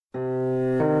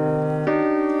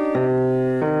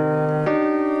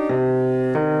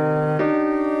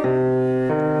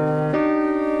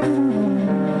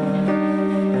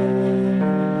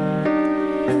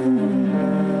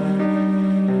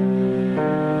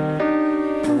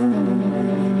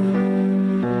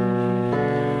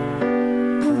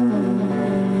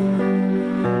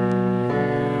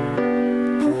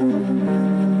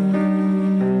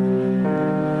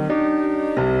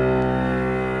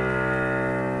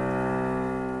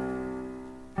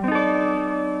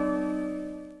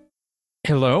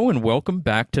Hello and welcome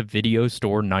back to Video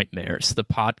Store Nightmares, the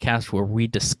podcast where we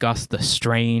discuss the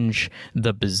strange,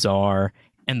 the bizarre,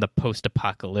 and the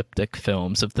post-apocalyptic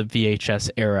films of the VHS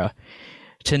era.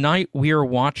 Tonight we are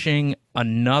watching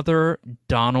another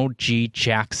Donald G.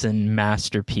 Jackson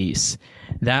masterpiece,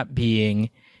 that being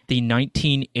the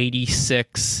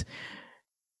 1986...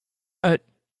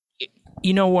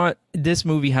 you know what? This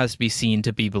movie has to be seen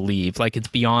to be believed, like it's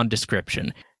beyond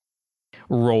description.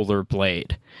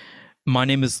 Rollerblade. My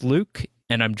name is Luke,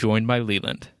 and I'm joined by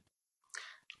Leland.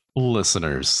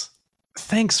 Listeners,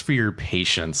 thanks for your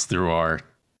patience through our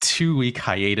 2-week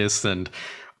hiatus, and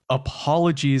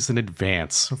apologies in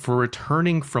advance for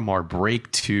returning from our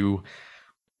break to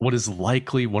what is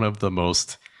likely one of the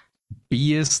most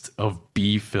B-est of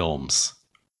B films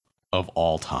of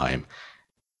all time.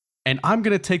 And I'm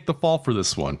going to take the fall for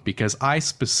this one because I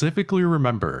specifically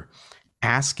remember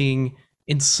asking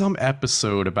in some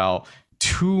episode about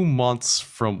 2 months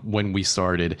from when we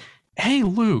started, hey,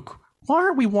 Luke, why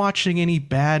aren't we watching any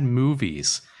bad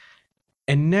movies?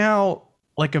 And now,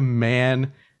 like a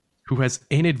man who has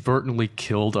inadvertently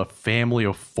killed a family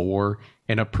of 4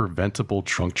 in a preventable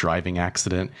drunk driving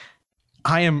accident,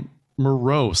 I am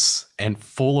morose and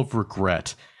full of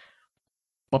regret.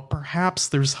 But perhaps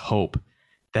there's hope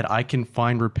that I can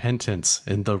find repentance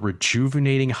in the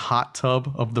rejuvenating hot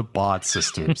tub of the BOD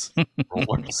systems,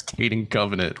 roller skating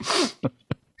covenant.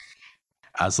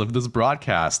 As of this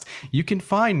broadcast, you can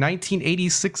find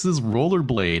 1986's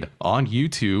Rollerblade on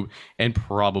YouTube and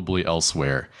probably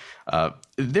elsewhere.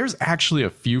 There's actually a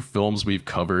few films we've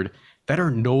covered that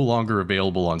are no longer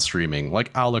available on streaming, like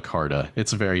A La Carta.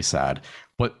 It's very sad.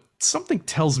 But something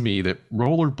tells me that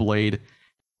Rollerblade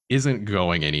isn't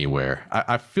going anywhere.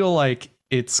 I feel like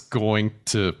it's going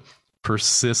to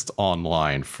persist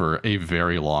online for a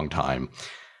very long time.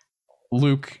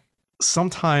 Luke,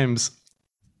 sometimes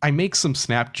I make some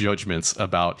snap judgments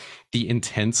about the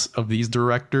intents of these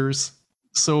directors.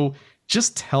 So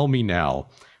just tell me now,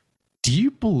 do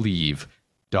you believe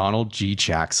Donald G.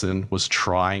 Jackson was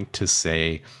trying to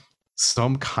say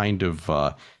some kind of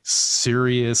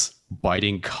serious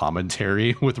biting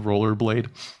commentary with Rollerblade?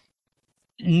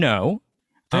 No.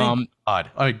 Thank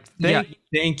God.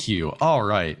 Thank you. All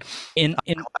right. I'm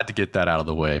glad to get that out of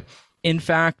the way. In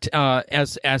fact,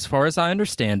 as far as I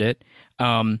understand it,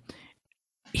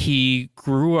 he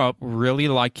grew up really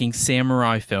liking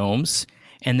samurai films,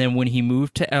 and then when he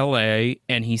moved to LA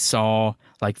and he saw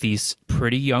like these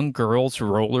pretty young girls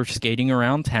roller skating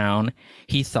around town,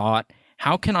 he thought,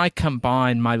 how can I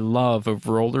combine my love of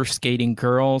roller skating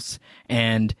girls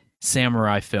and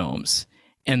samurai films?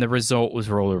 And the result was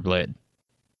Rollerblade.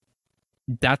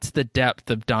 That's the depth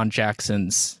of Don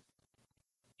Jackson's,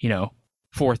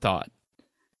 forethought.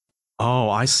 Oh,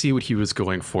 I see what he was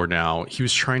going for now. He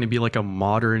was trying to be like a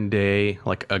modern day,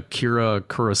 like Akira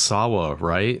Kurosawa,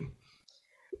 right?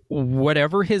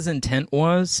 Whatever his intent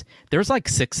was, there's like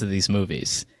 6 of these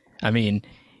movies. I mean,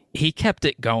 he kept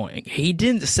it going. He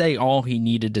didn't say all he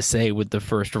needed to say with the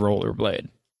first Rollerblade.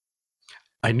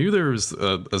 I knew there was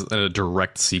a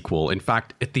direct sequel. In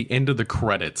fact, at the end of the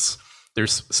credits,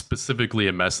 there's specifically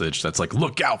a message that's like,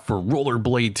 look out for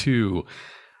Rollerblade 2.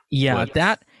 Yeah,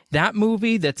 that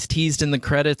movie that's teased in the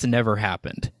credits never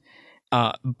happened.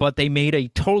 But they made a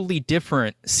totally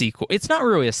different sequel. It's not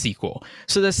really a sequel.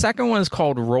 So the second one is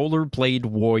called Rollerblade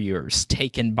Warriors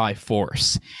Taken by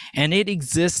Force. And it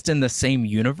exists in the same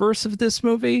universe of this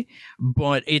movie,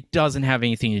 but it doesn't have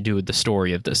anything to do with the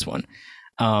story of this one.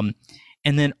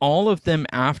 And then all of them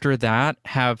after that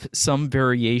have some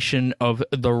variation of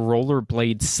the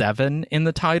Rollerblade 7 in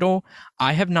the title.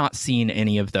 I have not seen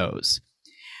any of those.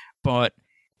 But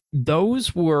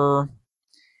those were...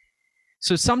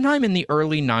 So sometime in the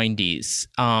early 90s,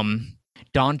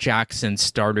 Don Jackson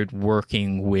started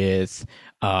working with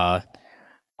a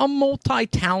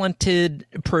multi-talented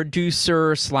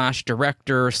producer slash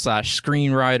director slash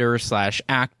screenwriter slash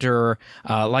actor,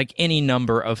 like any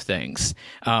number of things,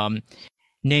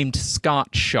 named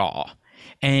Scott Shaw.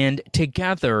 And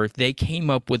together they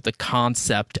came up with the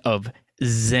concept of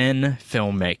Zen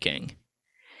filmmaking.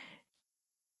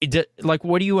 Like,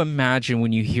 what do you imagine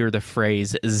when you hear the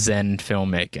phrase Zen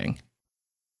filmmaking?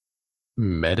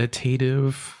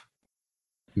 Meditative,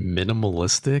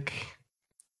 minimalistic,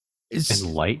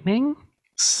 enlightening,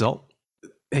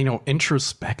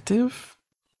 introspective.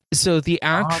 So the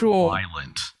actual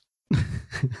violent.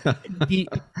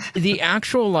 the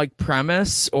actual like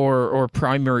premise or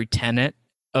primary tenet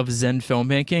of Zen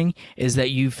filmmaking is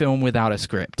that you film without a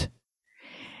script.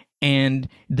 And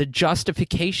the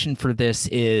justification for this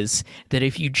is that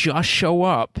if you just show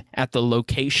up at the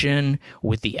location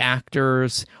with the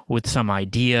actors, with some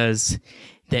ideas,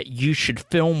 that you should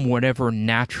film whatever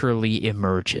naturally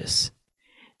emerges,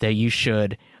 that you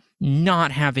should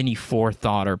not have any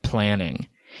forethought or planning.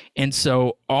 And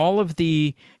so all of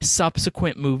the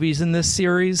subsequent movies in this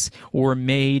series were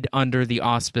made under the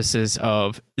auspices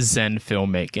of Zen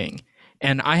filmmaking.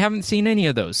 And I haven't seen any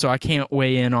of those, so I can't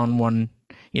weigh in on one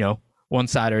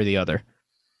side or the other.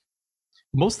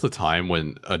 Most of the time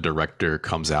when a director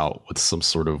comes out with some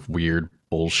sort of weird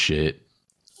bullshit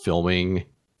filming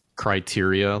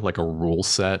criteria, like a rule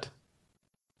set,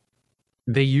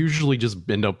 they usually just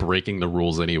end up breaking the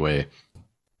rules anyway.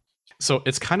 So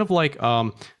it's kind of like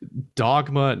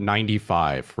Dogma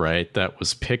 95, right? That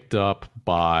was picked up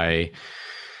by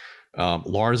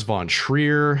Lars von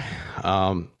Trier,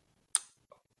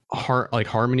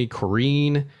 Harmony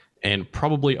Korine, and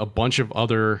probably a bunch of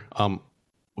other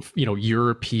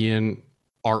European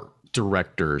art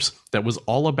directors, that was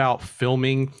all about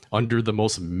filming under the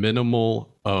most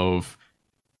minimal of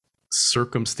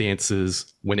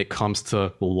circumstances when it comes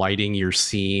to lighting your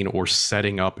scene or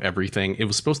setting up everything. It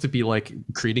was supposed to be like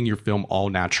creating your film all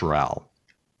natural.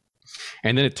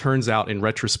 And then it turns out in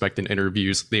retrospect in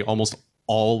interviews, they almost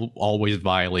always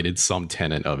violated some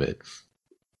tenet of it.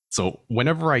 So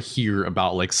whenever I hear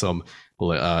about like some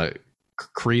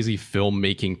crazy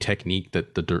filmmaking technique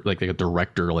that a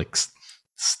director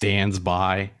stands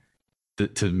by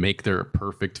to make their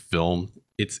perfect film,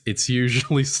 it's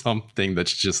usually something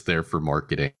that's just there for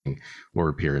marketing or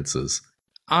appearances.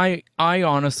 I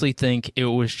honestly think it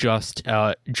was just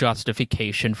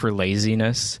justification for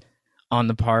laziness on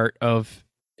the part of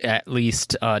at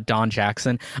least Don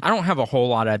Jackson. I don't have a whole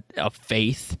lot of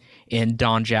faith in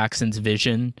Don Jackson's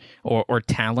vision or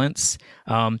talents.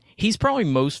 He's probably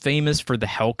most famous for the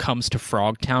Hell Comes to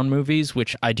Frogtown movies,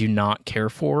 which I do not care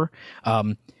for.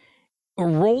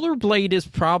 Rollerblade is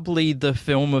probably the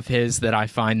film of his that I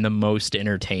find the most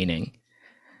entertaining,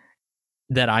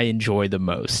 that I enjoy the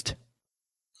most.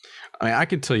 I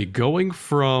can tell you, going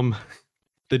from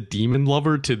The Demon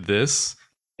Lover to this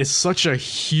is such a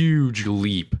huge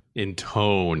leap in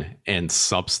tone and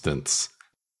substance.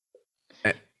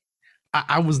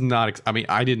 I was not,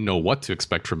 I didn't know what to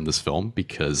expect from this film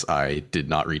because I did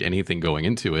not read anything going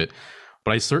into it,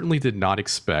 but I certainly did not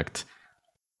expect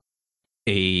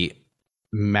a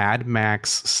Mad Max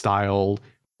style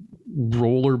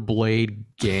rollerblade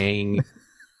gang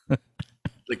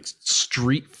like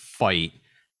street fight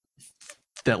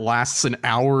that lasts an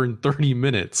hour and 30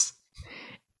 minutes.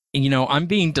 I'm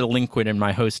being delinquent in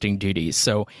my hosting duties.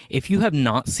 So if you have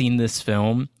not seen this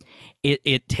film,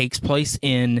 it takes place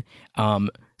in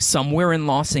somewhere in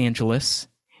Los Angeles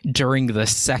during the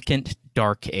Second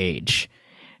Dark Age,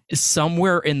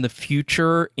 somewhere in the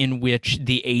future in which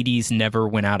the 80s never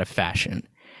went out of fashion.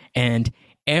 And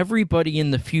everybody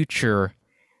in the future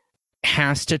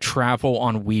has to travel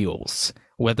on wheels,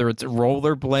 whether it's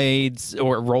rollerblades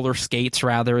or roller skates,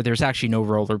 rather. There's actually no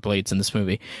rollerblades in this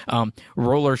movie.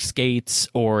 Roller skates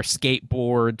or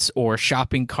skateboards or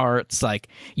shopping carts. Like,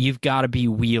 you've got to be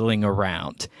wheeling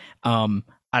around.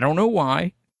 I don't know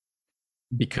why.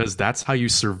 Because that's how you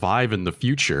survive in the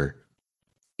future.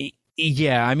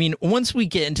 Yeah, I mean, once we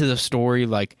get into the story,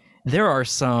 like, there are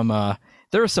some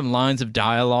lines of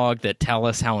dialogue that tell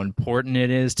us how important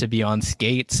it is to be on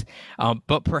skates.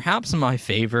 But perhaps my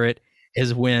favorite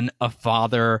is when a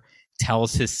father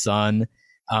tells his son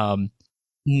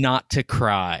not to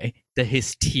cry, that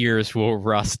his tears will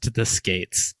rust the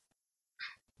skates.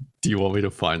 Do you want me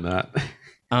to find that?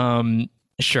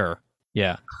 Sure.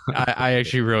 Yeah. I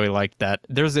actually really like that.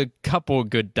 There's a couple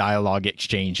good dialogue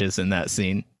exchanges in that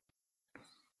scene.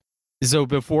 So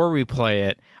before we play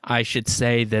it, I should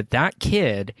say that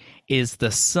kid is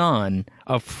the son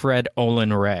of Fred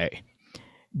Olen Ray.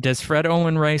 Does Fred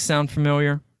Olen Ray sound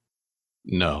familiar?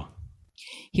 No.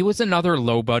 He was another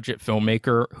low-budget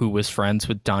filmmaker who was friends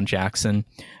with Don Jackson.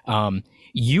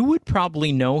 You would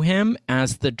probably know him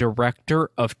as the director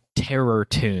of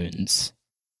Terror-Toons.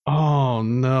 Oh,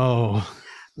 no.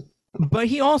 But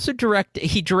he also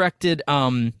directed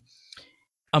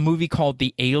a movie called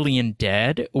The Alien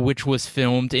Dead, which was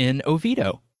filmed in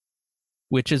Oviedo,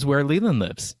 which is where Leland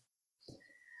lives.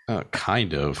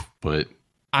 Kind of, but...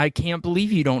 I can't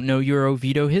believe you don't know your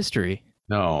Oviedo history.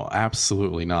 No,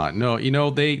 absolutely not. No,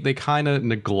 they kind of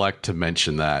neglect to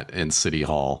mention that in City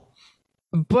Hall.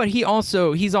 But he's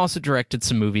also directed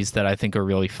some movies that I think are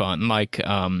really fun. Like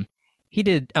he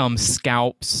did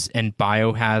Scalps and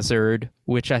Biohazard,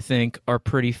 which I think are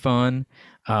pretty fun.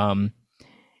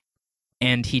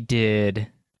 And he did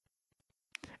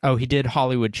Oh, he did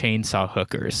Hollywood Chainsaw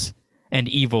Hookers and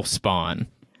Evil Spawn.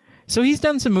 So he's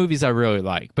done some movies I really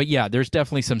like. But yeah, there's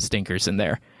definitely some stinkers in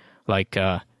there, like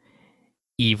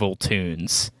Evil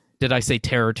Tunes. Did I say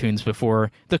Terror Tunes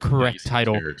before? The correct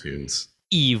title, Terror Tunes.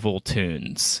 Evil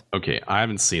Tunes. Okay, I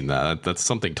haven't seen that. That's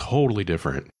something totally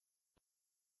different.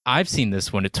 I've seen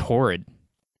this one. It's horrid.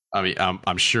 I mean,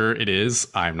 I'm sure it is.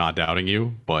 I'm not doubting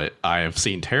you, but I have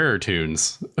seen Terror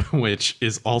Tunes, which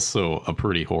is also a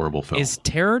pretty horrible film. Is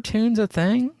Terror Tunes a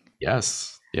thing?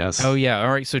 Yes. Yes. Oh, yeah.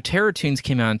 All right. So Terror Tunes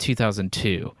came out in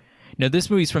 2002. No, this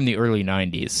movie's from the early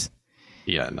 90s.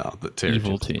 Yeah, no, the Terror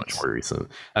Evil Tunes is much more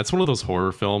recent. That's one of those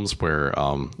horror films where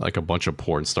like a bunch of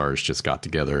porn stars just got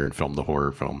together and filmed the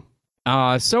horror film.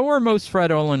 So are most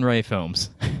Fred Olen Ray films.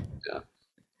 Yeah.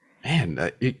 Man,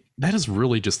 that is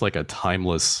really just like a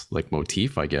timeless like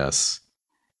motif, I guess.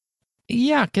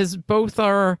 Yeah, because both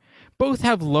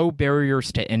have low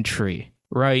barriers to entry,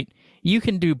 right? You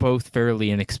can do both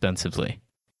fairly inexpensively.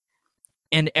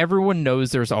 And everyone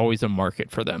knows there's always a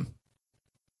market for them.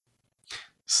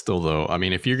 Still, though, I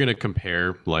mean, if you're going to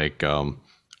compare like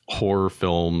horror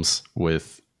films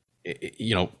with,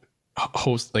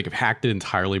 host like hacked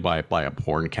entirely by a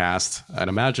porn cast, I'd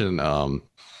imagine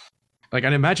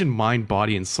Mind,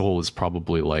 Body, and Soul is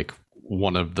probably like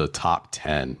one of the top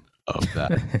 10 of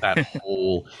that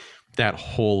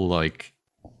whole like,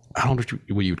 I don't know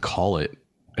what you'd call it.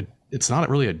 It's not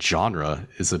really a genre.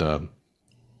 Is it a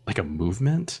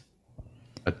movement?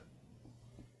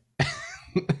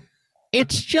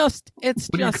 It's just it's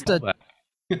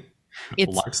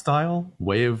lifestyle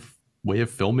way of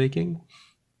filmmaking.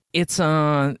 It's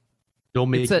a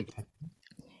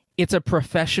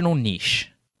professional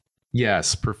niche.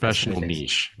 Yes, professional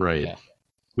niche. Right. Yeah.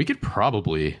 We could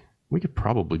probably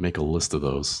make a list of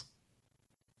those.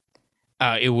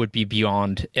 It would be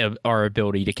beyond our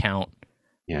ability to count.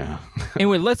 Yeah.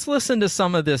 Anyway, let's listen to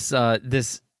some of this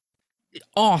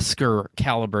Oscar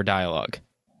caliber dialogue.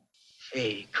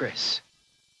 Hey, Chris,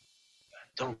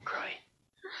 don't cry.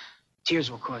 Tears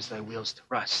will cause thy wheels to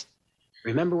rust.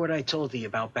 Remember what I told thee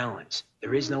about balance.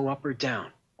 There is no up or down,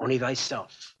 only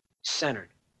thyself, centered,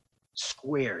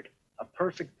 squared, a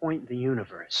perfect point in the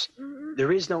universe.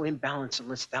 There is no imbalance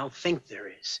unless thou think there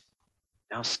is.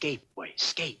 Now skate, boy,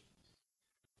 skate.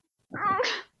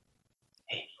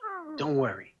 Hey, don't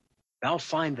worry. Thou'll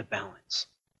find the balance.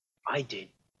 I did.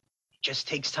 It just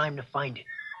takes time to find it.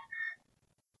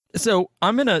 So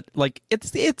I'm gonna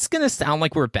it's gonna sound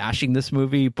like we're bashing this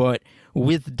movie, but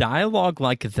with dialogue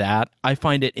like that, I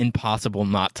find it impossible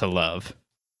not to love.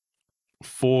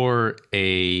 For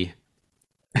a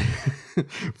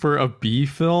B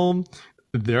film,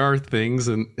 there are things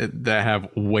that have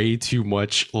way too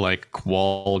much like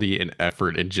quality and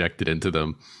effort injected into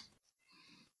them.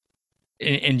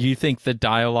 And you think the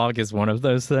dialogue is one of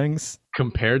those things?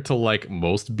 Compared to like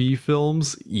most B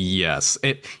films, yes.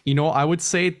 I would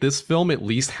say this film at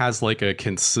least has like a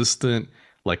consistent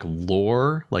like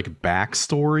lore, like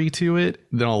backstory to it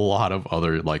than a lot of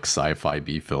other like sci-fi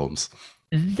B films.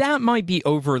 That might be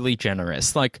overly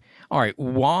generous. Like, all right,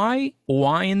 why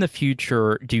in the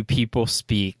future do people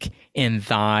speak in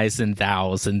thys and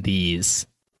thous and these?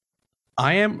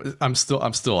 I'm still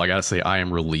I gotta say I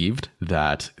am relieved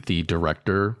that the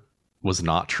director was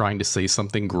not trying to say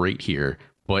something great here,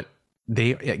 but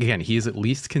he is at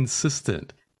least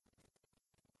consistent.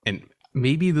 And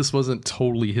maybe this wasn't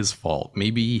totally his fault.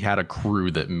 Maybe he had a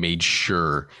crew that made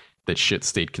sure that shit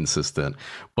stayed consistent.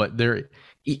 But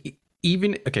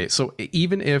even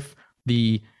if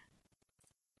the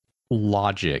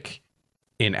logic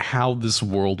in how this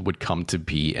world would come to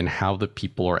be and how the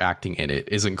people are acting in it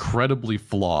is incredibly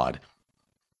flawed,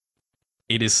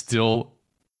 it is still,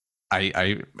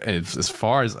 as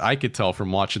far as I could tell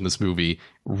from watching this movie,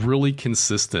 really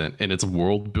consistent in its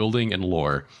world building and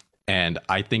lore. And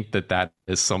I think that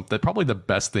is probably the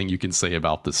best thing you can say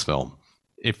about this film,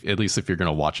 at least if you're going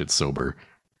to watch it sober.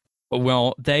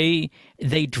 Well, they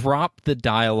dropped the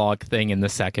dialogue thing in the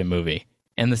second movie.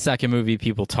 In the second movie,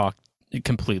 people talk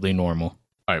completely normal.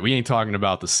 All right, we ain't talking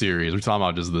about the series. We're talking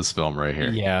about just this film right here.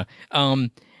 Yeah.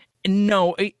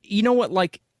 No, you know what?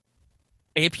 Like,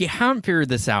 if you haven't figured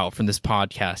this out from this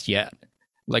podcast yet,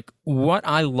 like what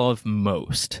I love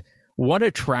most, what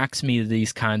attracts me to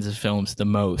these kinds of films the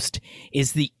most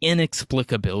is the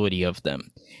inexplicability of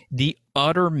them. The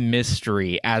utter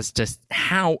mystery as to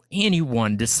how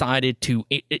anyone decided to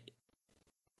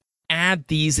add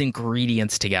these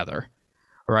ingredients together,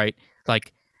 right?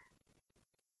 Like,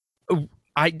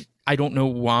 I don't know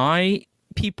why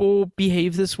people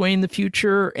behave this way in the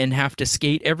future and have to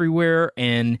skate everywhere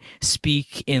and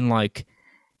speak in like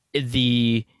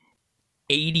the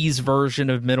 80s version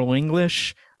of Middle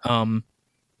English,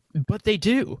 but they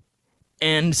do.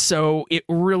 And so it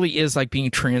really is like being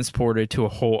transported to a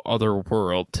whole other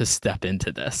world to step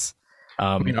into this.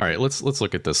 I mean, all right, let's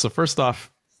look at this. So first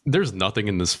off, there's nothing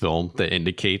in this film that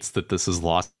indicates that this is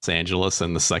Los Angeles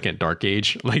in the second Dark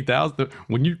Age. Like that was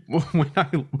when I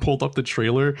pulled up the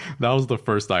trailer, that was the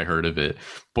first I heard of it.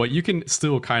 But you can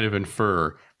still kind of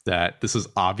infer that this is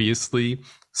obviously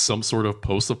some sort of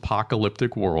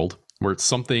post-apocalyptic world where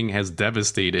something has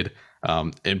devastated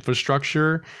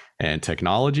infrastructure and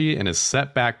technology and has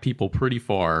set back people pretty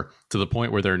far to the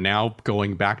point where they're now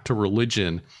going back to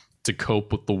religion to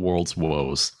cope with the world's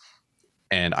woes.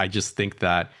 And I just think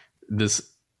that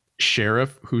this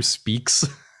sheriff who speaks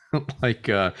like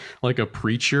a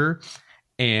preacher,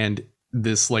 and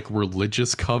this like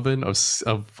religious coven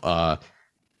of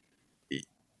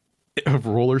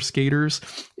roller skaters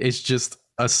is just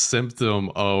a symptom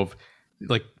of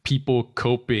like people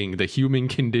coping, the human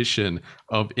condition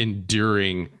of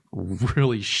enduring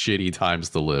really shitty times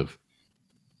to live.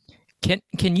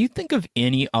 Can you think of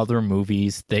any other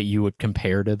movies that you would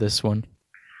compare to this one?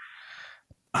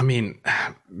 I mean,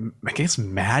 I guess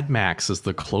Mad Max is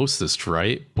the closest,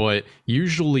 right? But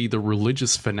usually the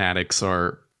religious fanatics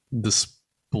are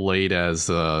displayed as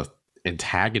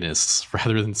antagonists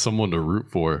rather than someone to root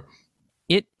for.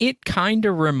 It kind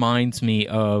of reminds me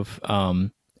of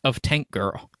Tank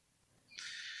Girl.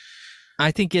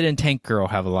 I think it and Tank Girl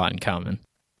have a lot in common.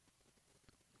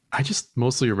 I just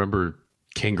mostly remember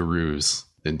kangaroos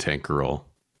in Tank Girl.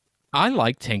 I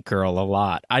like Tank Girl a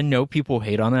lot. I know people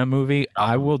hate on that movie.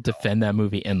 I will defend that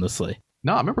movie endlessly.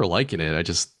 No, I remember liking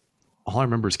it. All I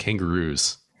remember is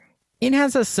kangaroos. It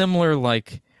has a similar,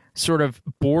 like, sort of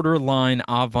borderline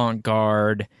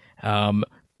avant-garde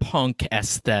punk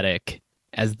aesthetic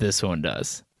as this one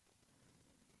does.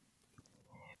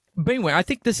 But anyway, I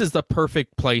think this is the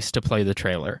perfect place to play the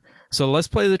trailer. So let's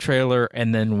play the trailer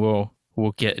and then we'll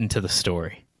get into the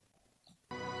story.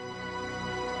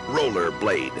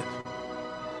 Rollerblade.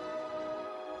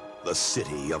 The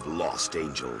city of lost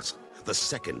angels, the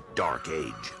second dark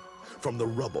age. From the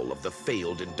rubble of the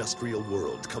failed industrial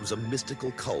world comes a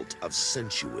mystical cult of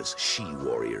sensuous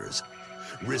she-warriors.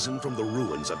 Risen from the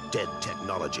ruins of dead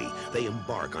technology, they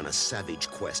embark on a savage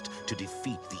quest to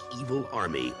defeat the evil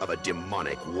army of a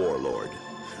demonic warlord.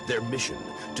 Their mission,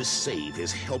 to save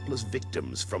his helpless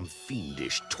victims from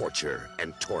fiendish torture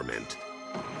and torment.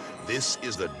 This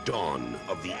is the dawn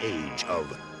of the age of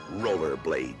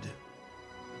Rollerblade.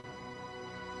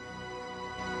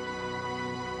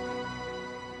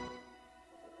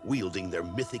 Wielding their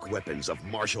mythic weapons of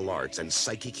martial arts and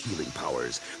psychic healing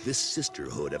powers, this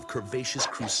sisterhood of curvaceous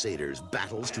crusaders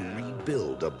battles to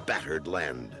rebuild a battered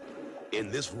land. In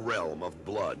this realm of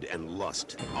blood and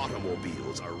lust,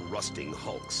 automobiles are rusting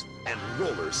hulks, and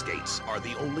roller skates are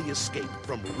the only escape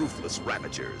from ruthless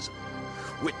ravagers.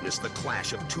 Witness the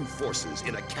clash of two forces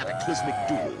in a cataclysmic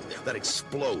duel that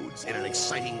explodes in an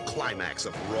exciting climax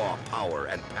of raw power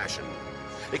and passion.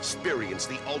 Experience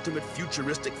the ultimate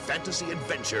futuristic fantasy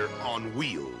adventure on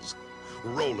wheels.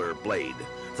 Rollerblade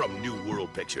from New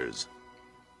World Pictures.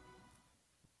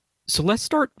 So let's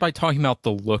start by talking about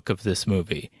the look of this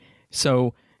movie.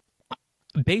 So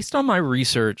based on my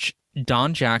research,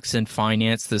 Don Jackson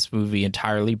financed this movie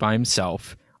entirely by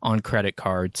himself on credit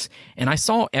cards, and I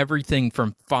saw everything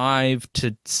from $5,000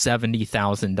 to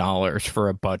 $70,000 for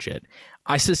a budget.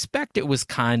 I suspect it was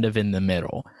kind of in the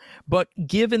middle, but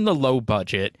given the low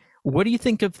budget, what do you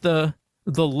think of the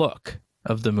look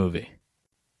of the movie?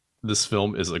 This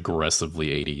film is aggressively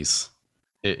 80s.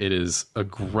 It is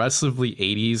aggressively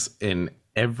 80s in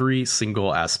every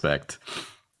single aspect.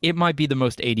 It might be the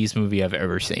most 80s movie I've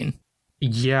ever seen.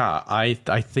 Yeah, I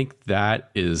think that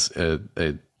is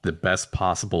the best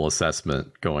possible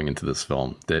assessment going into this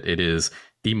film, that it is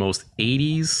the most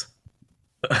 80s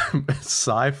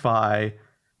sci-fi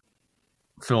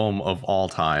film of all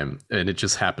time, and it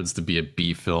just happens to be a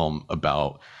B film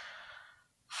about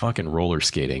fucking roller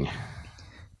skating.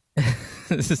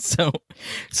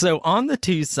 So on the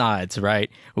two sides, right,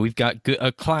 we've got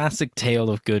a classic tale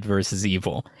of good versus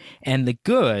evil, and the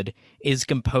good is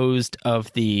composed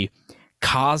of the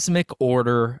cosmic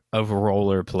order of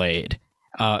Rollerblade,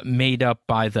 made up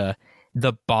by the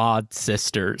Bod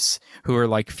sisters, who are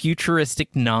like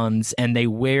futuristic nuns, and they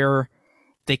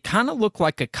kind of look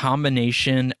like a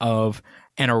combination of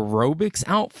an aerobics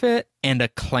outfit and a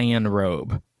clan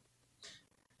robe.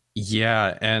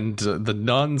 Yeah, and the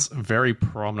nuns very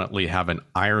prominently have an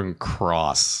iron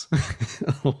cross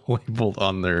labeled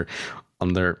on their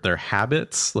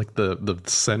habits, like the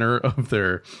center of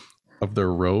their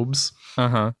robes.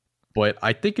 Uh-huh. but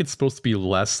I think it's supposed to be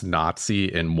less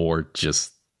Nazi and more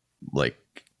just like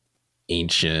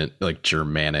ancient, like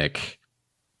Germanic,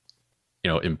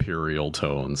 imperial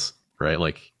tones, right?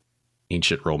 Like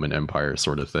ancient Roman Empire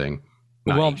sort of thing.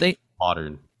 Well,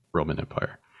 Modern Roman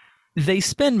Empire. They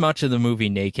spend much of the movie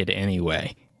naked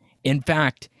anyway. In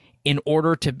fact, in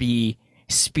order to be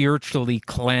spiritually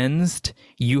cleansed,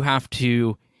 you have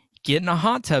to get in a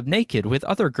hot tub naked with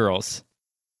other girls.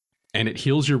 And it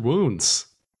heals your wounds.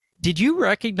 Did you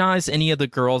recognize any of the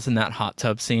girls in that hot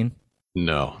tub scene?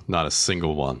 No, not a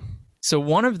single one. So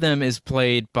one of them is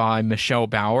played by Michelle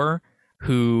Bauer,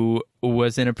 who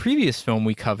was in a previous film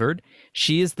we covered.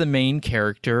 She is the main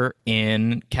character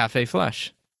in Cafe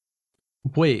Flesh.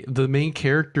 Wait, the main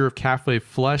character of Cafe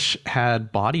Flesh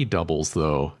had body doubles,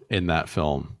 though, in that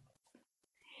film.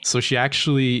 So she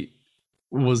actually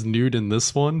was nude in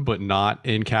this one, but not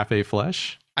in Cafe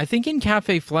Flesh? I think in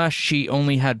Cafe Flesh, she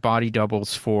only had body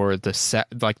doubles for the set,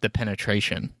 like the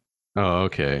penetration. Oh,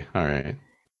 okay. All right.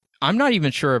 I'm not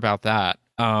even sure about that,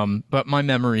 but my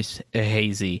memory's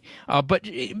hazy. But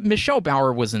Michelle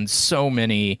Bauer was in so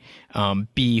many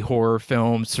B horror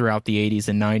films throughout the 80s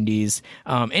and 90s,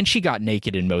 and she got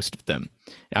naked in most of them.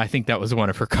 I think that was one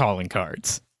of her calling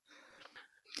cards.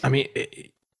 I mean,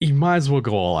 you might as well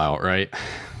go all out, right?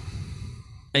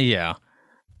 Yeah.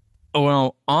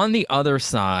 Well, on the other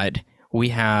side, we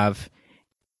have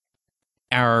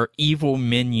our evil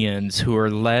minions who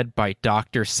are led by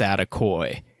Doctor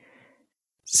Saticoy.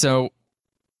 So,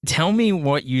 tell me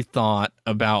what you thought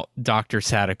about Dr.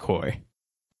 Saticoy.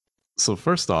 So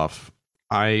first off,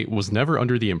 I was never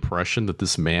under the impression that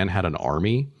this man had an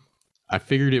army. I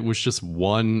figured it was just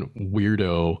one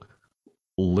weirdo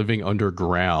living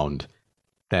underground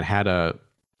that had a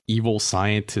evil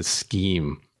scientist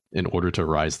scheme in order to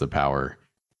rise to power.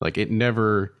 Like, it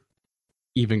never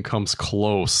even comes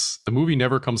close. The movie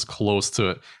never comes close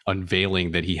to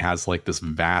unveiling that he has like this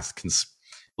vast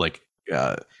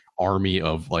army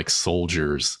of like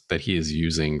soldiers that he is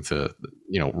using to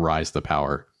rise to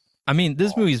power. I mean,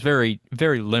 this movie is very,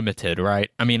 very limited, right?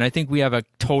 I mean, I think we have a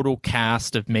total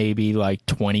cast of maybe like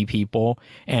 20 people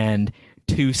and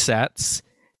 2 sets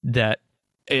that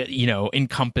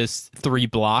encompass 3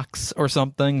 blocks or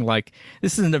something. Like,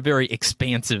 this isn't a very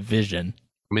expansive vision.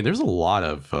 I mean, there's a lot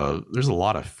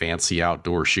of fancy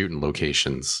outdoor shooting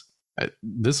locations.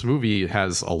 This movie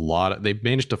has a lot. They've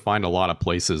managed to find a lot of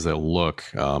places that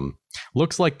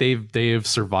looks like they've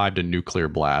survived a nuclear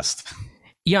blast.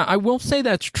 Yeah, I will say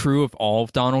that's true of all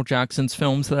of Donald Jackson's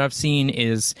films that I've seen.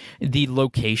 Is the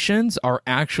locations are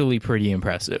actually pretty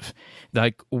impressive.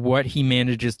 Like, what he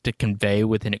manages to convey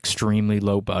with an extremely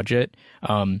low budget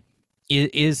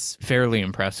is fairly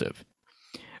impressive.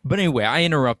 But anyway, I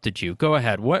interrupted you. Go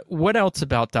ahead. What else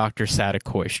about Dr.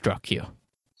 Saticoy struck you?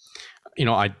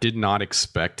 I did not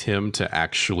expect him to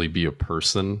actually be a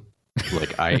person.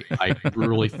 Like, I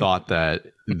really thought that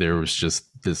there was just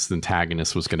this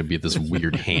antagonist was going to be this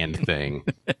weird hand thing,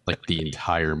 like the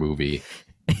entire movie.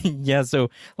 Yeah,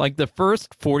 so like the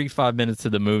first 45 minutes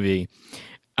of the movie,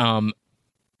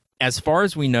 as far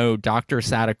as we know, Dr.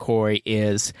 Saticoy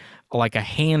is like a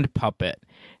hand puppet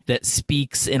that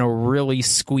speaks in a really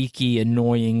squeaky,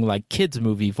 annoying, like kids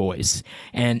movie voice,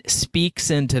 and speaks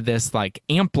into this like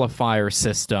amplifier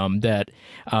system that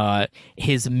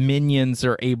his minions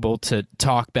are able to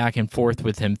talk back and forth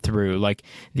with him through, like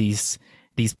these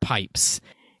pipes.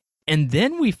 And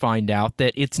then we find out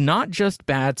that it's not just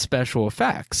bad special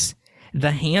effects.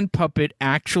 The hand puppet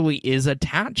actually is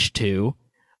attached to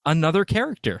another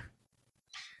character.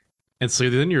 And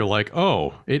so then you're like,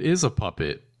 oh, it is a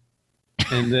puppet.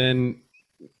 And then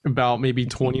about maybe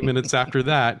 20 minutes after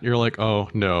that, you're like, oh,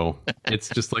 no, it's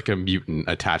just like a mutant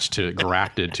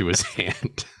grafted to his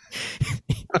hand.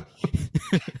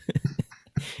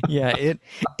 Yeah,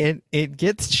 it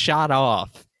gets shot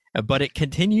off, but it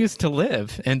continues to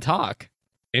live and talk.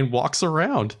 And walks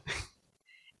around.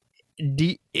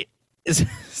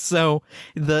 So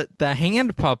the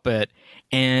hand puppet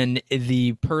and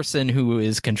the person who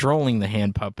is controlling the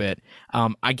hand puppet,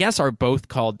 I guess, are both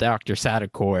called Dr.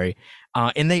 Saticoy,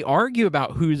 and they argue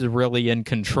about who's really in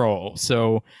control.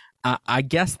 So I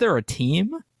guess they're a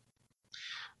team.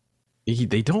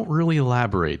 They don't really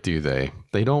elaborate, do they?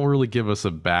 They don't really give us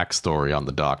a backstory on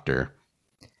the Doctor.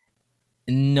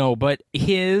 No, but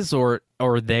his or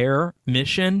their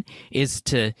mission is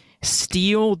to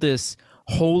steal this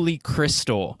holy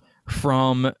crystal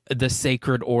from the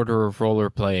Sacred Order of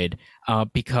Rollerblade,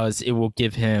 because it will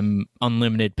give him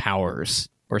unlimited powers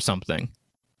or something.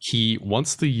 He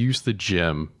wants to use the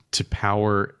gem to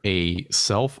power a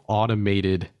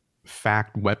self-automated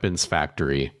weapons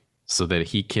factory so that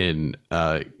he can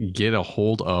get a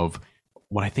hold of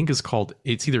what I think is called,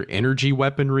 it's either energy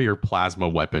weaponry or plasma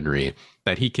weaponry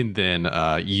that he can then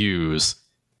use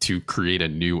to create a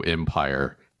new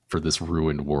empire for this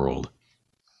ruined world.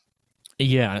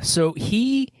 Yeah, so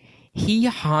he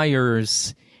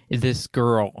hires this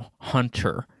girl,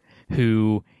 Hunter,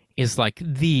 who is like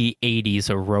the 80s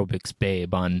aerobics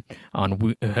babe on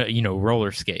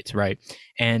roller skates, right?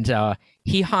 And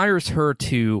he hires her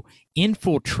to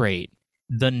infiltrate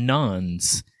the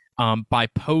nuns by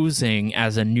posing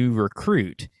as a new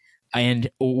recruit. And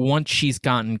once she's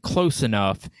gotten close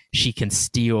enough, she can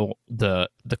steal the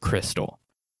crystal.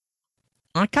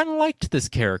 I kind of liked this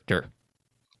character.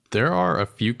 There are a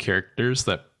few characters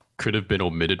that could have been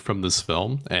omitted from this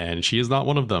film, and she is not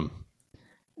one of them.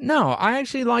 No, I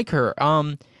actually like her.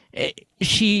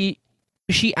 She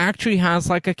actually has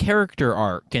like a character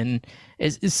arc and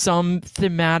is some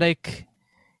thematic,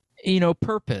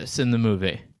 purpose in the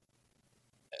movie.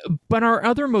 But our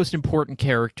other most important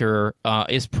character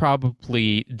is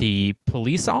probably the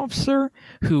police officer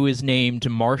who is named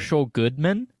Marshall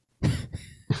Goodman.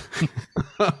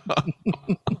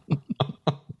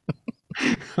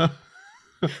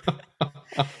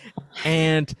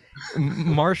 And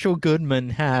Marshall Goodman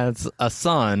has a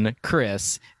son,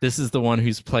 Chris. This is the one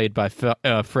who's played by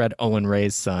Fred Olen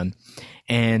Ray's son.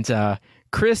 And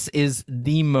Chris is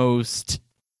the most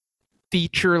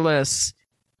featureless,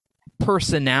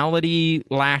 personality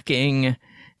lacking.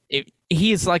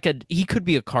 He could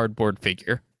be a cardboard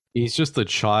figure. He's just a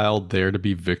child there to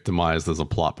be victimized as a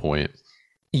plot point.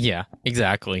 Yeah,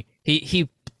 exactly. He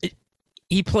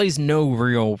plays no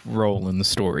real role in the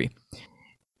story.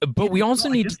 But we also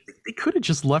need... They could have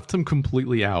just left him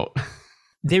completely out.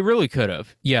 They really could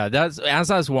have. Yeah, that's as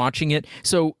I was watching it.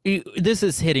 So this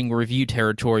is hitting review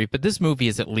territory, but this movie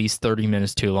is at least 30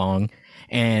 minutes too long.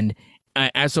 And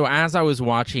so as I was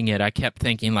watching it, I kept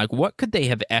thinking, like, what could they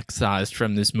have excised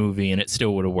from this movie and it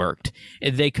still would have worked?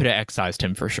 They could have excised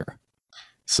him for sure.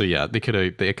 So yeah, they could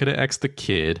have exed the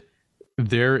kid.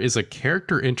 There is a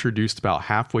character introduced about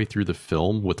halfway through the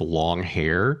film with long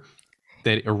hair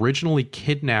that originally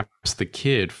kidnaps the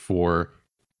kid for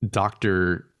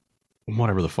Doctor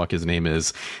whatever the fuck his name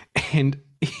is, and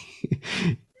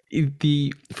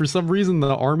for some reason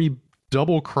the army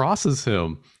double crosses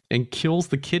him and kills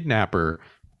the kidnapper.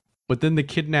 But then the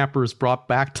kidnapper is brought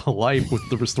back to life with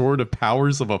the restorative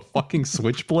powers of a fucking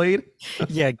switchblade.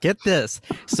 Yeah, get this.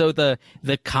 So the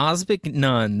cosmic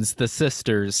nuns, the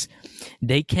sisters,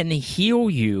 they can heal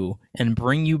you and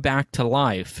bring you back to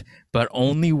life, but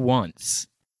only once.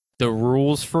 The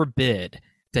rules forbid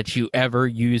that you ever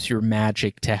use your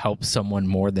magic to help someone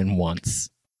more than once.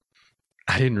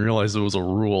 I didn't realize it was a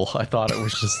rule. I thought it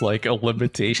was just like a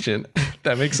limitation.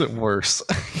 That makes it worse.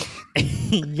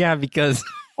 Yeah, because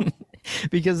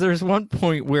there's one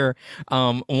point where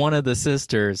one of the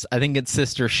sisters, I think it's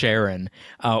Sister Sharon,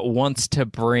 wants to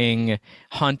bring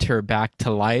Hunter back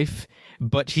to life,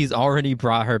 but she's already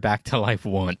brought her back to life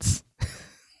once.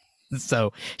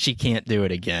 So she can't do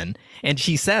it again. And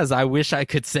she says, I wish I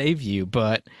could save you,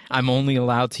 but I'm only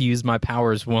allowed to use my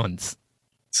powers once.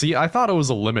 See, I thought it was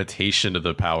a limitation to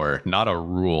the power, not a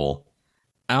rule.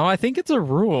 Oh, I think it's a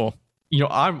rule.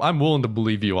 I'm willing to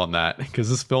believe you on that because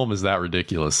this film is that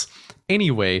ridiculous.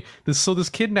 Anyway, this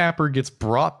kidnapper gets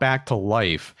brought back to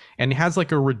life and has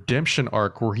like a redemption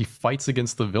arc where he fights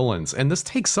against the villains. And this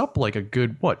takes up like a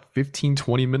good, 15,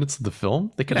 20 minutes of the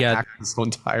film? They could have hacked this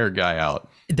entire guy out.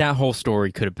 That whole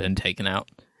story could have been taken out.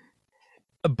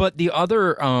 But the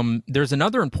other, there's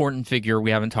another important figure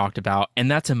we haven't talked about,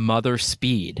 and that's a Mother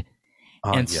Speed.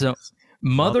 So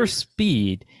Mother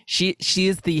Speed, she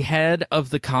is the head of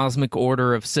the Cosmic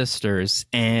Order of Sisters,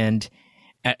 and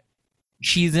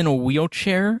she's in a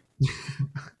wheelchair,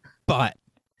 but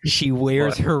she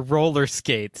wears her roller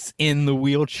skates in the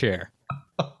wheelchair.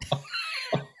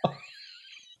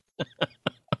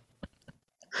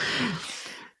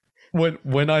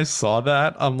 When I saw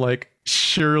that, I'm like,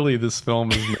 surely this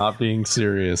film is not being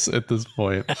serious at this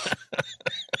point.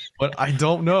 But I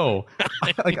don't know.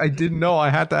 I didn't know. I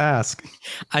had to ask.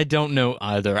 I don't know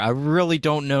either. I really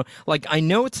don't know. Like, I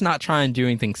know it's not trying to do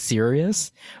anything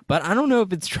serious, but I don't know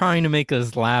if it's trying to make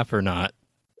us laugh or not.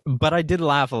 But I did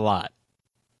laugh a lot.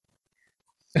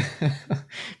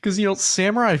 Because,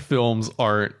 samurai films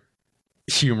aren't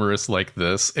humorous like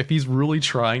this. If he's really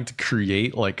trying to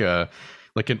create like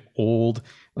an old,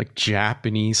 like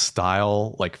Japanese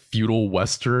style, like feudal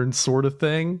Western sort of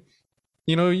thing,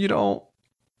 you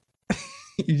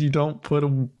don't put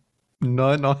a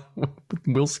nun on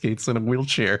wheel skates in a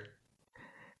wheelchair.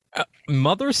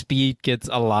 Mother Speed gets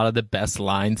a lot of the best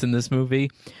lines in this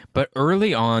movie, but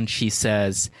early on she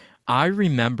says, "I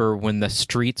remember when the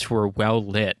streets were well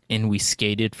lit and we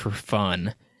skated for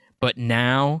fun, but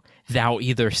now thou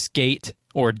either skate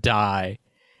or die."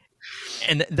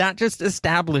 And that just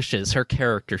establishes her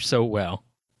character so well.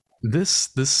 This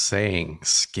saying,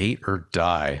 skate or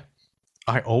die,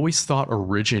 I always thought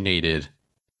originated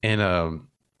in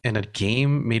a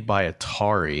game made by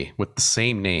Atari with the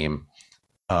same name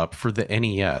for the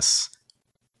NES.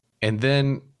 And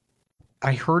then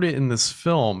I heard it in this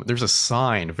film. There's a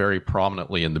sign very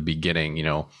prominently in the beginning, you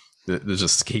know, there's a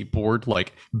skateboard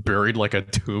like buried like a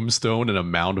tombstone in a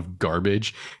mound of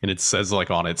garbage, and it says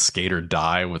like on it, skate or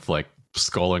die, with like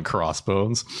skull and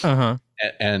crossbones.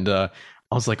 And I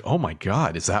was like, oh my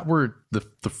god, is that where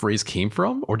the phrase came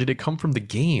from, or did it come from the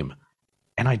game?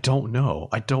 And I don't know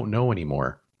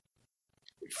anymore.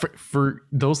 For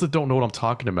those that don't know what I'm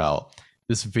talking about,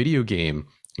 this video game,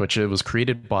 which it was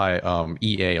created by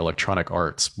EA, Electronic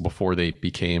Arts, before they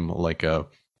became like a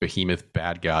behemoth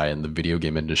bad guy in the video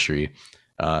game industry.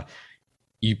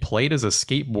 You played as a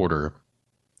skateboarder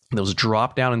that was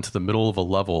dropped down into the middle of a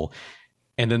level,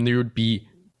 and then there would be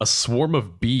a swarm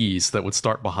of bees that would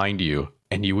start behind you,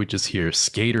 and you would just hear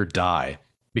skate or die,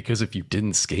 because if you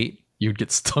didn't skate, you'd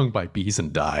get stung by bees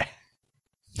and die.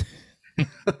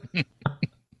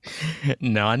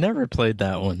 No, I never played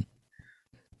that one.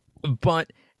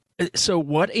 But so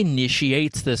what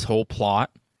initiates this whole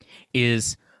plot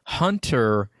is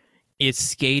Hunter is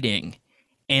skating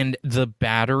and the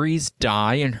batteries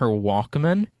die in her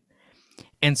Walkman.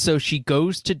 And so she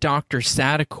goes to Doctor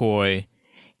Saticoy,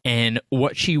 and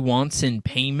what she wants in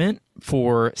payment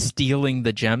for stealing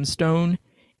the gemstone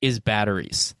is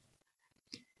batteries.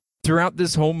 Throughout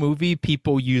this whole movie,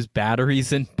 people use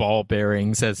batteries and ball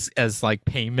bearings as like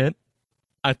payment.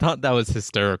 I thought that was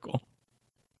hysterical.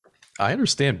 I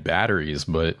understand batteries,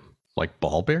 but like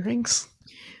ball bearings?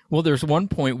 Well, there's one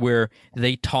point where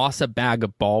they toss a bag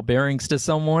of ball bearings to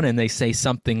someone and they say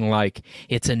something like,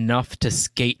 "It's enough to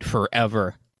skate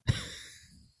forever."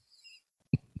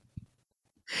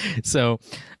 So,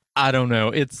 I don't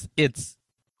know. It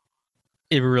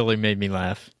really made me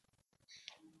laugh.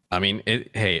 I mean,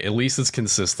 hey, at least it's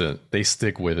consistent. They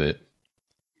stick with it.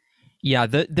 Yeah,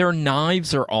 their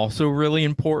knives are also really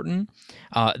important.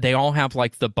 They all have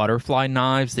like the butterfly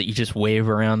knives that you just wave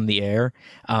around in the air.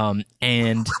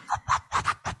 And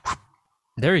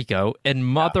there you go. And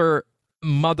Mother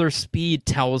Speed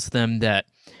tells them that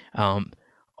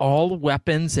all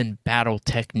weapons and battle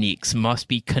techniques must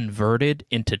be converted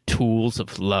into tools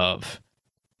of love.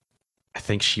 I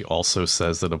think she also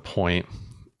says at a point,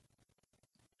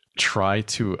 try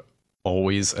to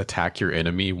always attack your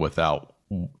enemy without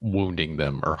wounding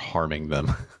them or harming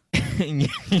them. Yeah,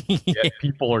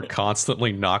 people are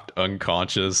constantly knocked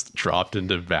unconscious, dropped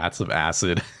into vats of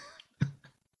acid.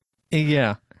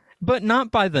 Yeah, but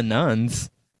not by the nuns.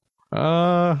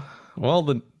 Well,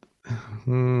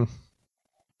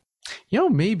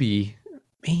 maybe.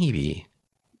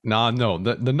 No,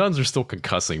 the nuns are still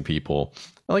concussing people.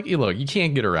 Like, look, you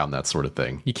can't get around that sort of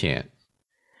thing. You can't.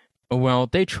 Well,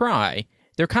 they try.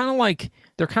 They're kind of like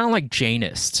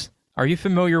Jainists. Are you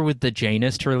familiar with the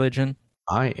Jainist religion?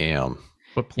 I am,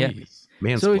 but please,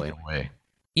 mansplain away.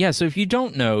 Yeah, so if you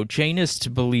don't know,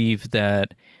 Jainists believe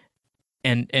that,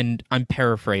 and I'm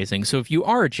paraphrasing, so if you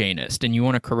are a Jainist and you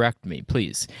want to correct me,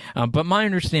 please, but my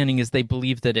understanding is they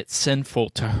believe that it's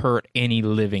sinful to hurt any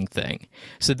living thing.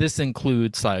 So this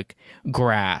includes like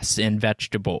grass and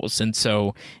vegetables, and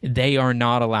so they are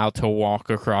not allowed to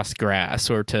walk across grass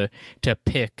or to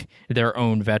pick their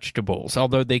own vegetables,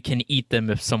 although they can eat them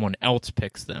if someone else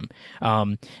picks them.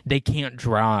 They can't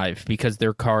drive because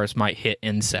their cars might hit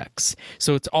insects.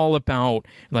 So it's all about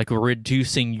like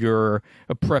reducing your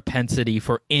propensity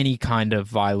for any kind of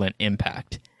violent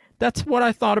impact. That's what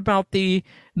I thought about the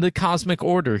cosmic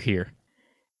order here.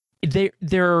 They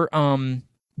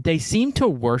seem to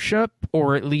worship,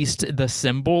 or at least the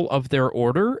symbol of their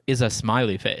order is a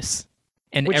smiley face.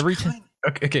 And Which every time,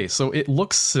 okay, so it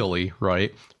looks silly,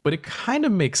 right? But it kind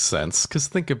of makes sense, because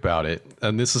think about it.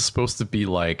 And this is supposed to be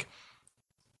like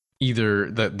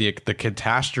either the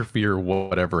catastrophe or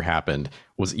whatever happened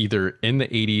was either in the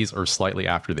 80s or slightly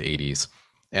after the 80s.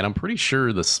 And I'm pretty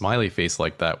sure the smiley face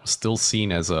like that was still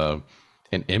seen as an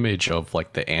image of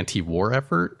like the anti-war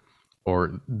effort,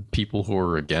 or people who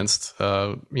are against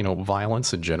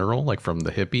violence in general, like from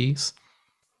the hippies,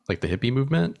 like the hippie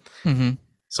movement. mm-hmm.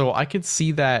 So I could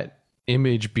see that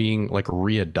image being like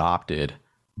readopted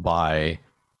by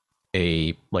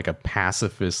a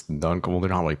pacifist nun. Well, they're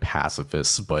not really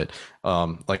pacifists, but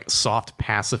like soft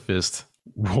pacifist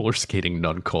roller skating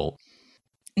nun cult.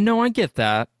 No, I get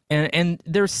that. And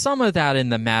there's some of that in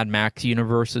the Mad Max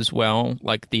universe as well,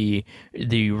 like the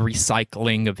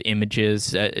recycling of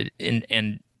images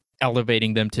and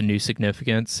elevating them to new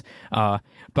significance. But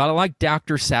I like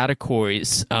Doctor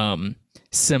Saticoy's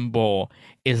symbol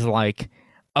is like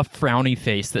a frowny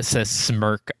face that says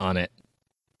smirk on it.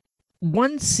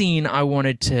 One scene I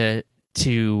wanted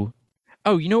to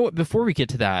oh, you know what? Before we get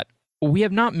to that, we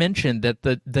have not mentioned that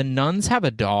the nuns have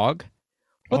a dog.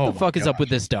 What Oh the my fuck is up gosh. with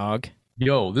this dog?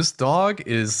 Yo, this dog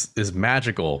is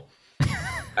magical.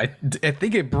 I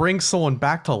think it brings someone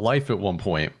back to life at one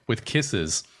point with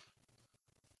kisses.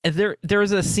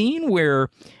 There's a scene where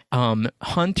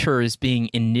Hunter is being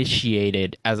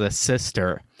initiated as a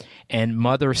sister, and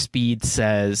Mother Speed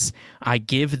says, "I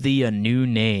give thee a new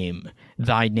name.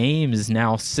 Thy name is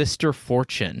now Sister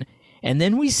Fortune." And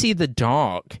then we see the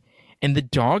dog, and the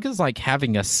dog is like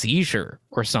having a seizure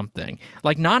or something,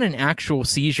 like not an actual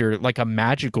seizure, like a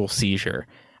magical seizure.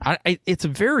 It's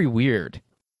very weird.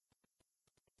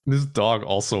 This dog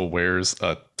also wears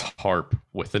a tarp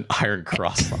with an iron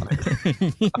cross on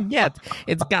it. Yeah,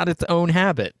 it's got its own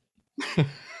habit.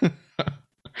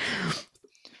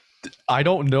 I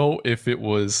don't know if it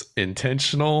was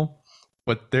intentional,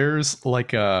 but there's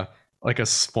like a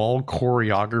small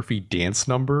choreography dance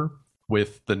number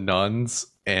with the nuns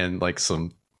and like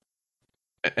some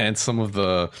of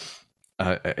the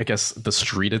I guess the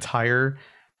street attire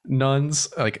nuns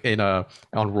like in a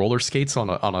on roller skates on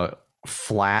a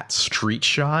flat street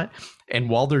shot, and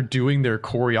while they're doing their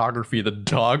choreography the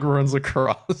dog runs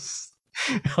across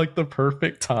like the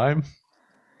perfect time.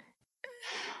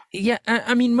 Yeah,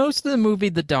 I mean, most of the movie,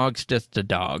 the dog's just a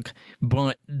dog,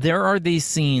 but there are these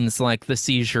scenes like the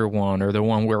seizure one or the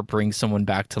one where it brings someone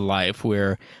back to life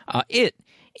where it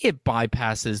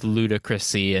bypasses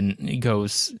ludicrousy and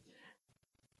goes,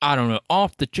 I don't know,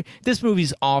 this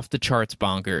movie's off the charts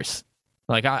bonkers.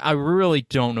 Like, I really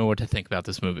don't know what to think about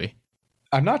this movie.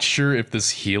 I'm not sure if this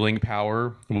healing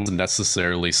power was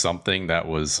necessarily something that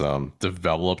was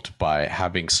developed by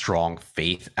having strong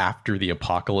faith after the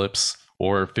apocalypse,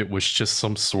 or if it was just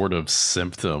some sort of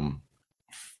symptom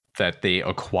that they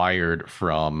acquired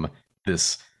from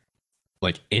this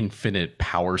like infinite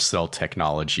power cell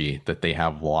technology that they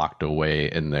have locked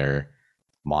away in their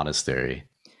monastery.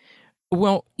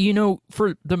 Well, you know,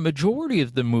 for the majority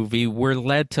of the movie, we're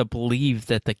led to believe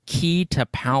that the key to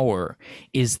power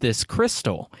is this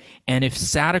crystal. And if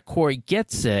Saticoy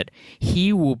gets it,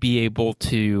 he will be able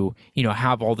to, you know,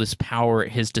 have all this power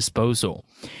at his disposal.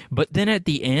 But then at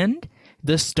the end,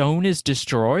 the stone is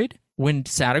destroyed when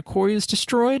Saticoy is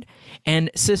destroyed. And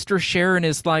Sister Sharon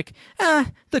is like,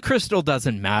 the crystal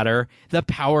doesn't matter. The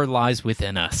power lies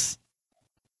within us.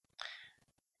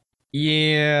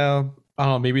 Yeah. I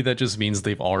don't know, maybe that just means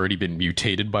they've already been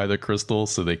mutated by the crystal,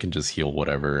 so they can just heal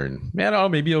whatever. And man, I don't know,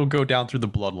 maybe it'll go down through the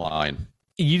bloodline.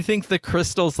 You think the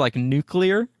crystal's like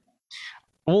nuclear?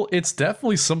 Well, it's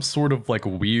definitely some sort of like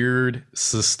weird,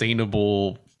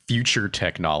 sustainable future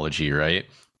technology, right?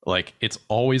 Like it's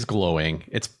always glowing.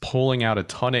 It's pulling out a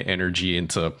ton of energy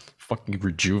into fucking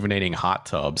rejuvenating hot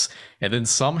tubs. And then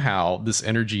somehow this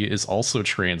energy is also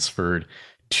transferred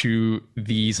to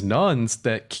these nuns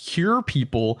that cure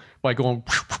people by going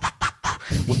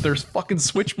with their fucking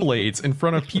switchblades in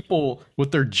front of people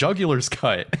with their jugulars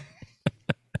cut.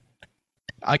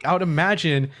 I would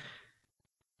imagine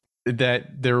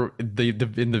that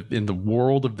in the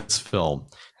world of this film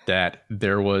that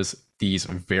there was these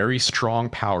very strong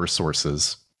power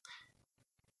sources.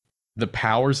 The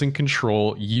powers in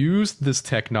control used this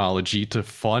technology to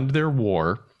fund their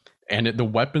war. And the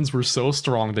weapons were so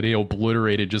strong that they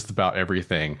obliterated just about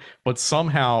everything. But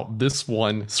somehow this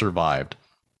one survived.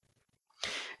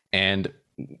 And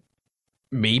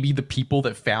maybe the people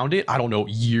that found it, I don't know,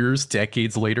 years,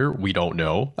 decades later, we don't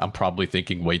know. I'm probably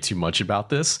thinking way too much about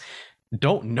this.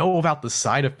 Don't know about the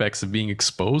side effects of being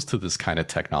exposed to this kind of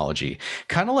technology.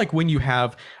 Kind of like when you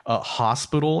have a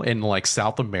hospital in like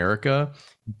South America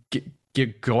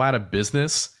go out of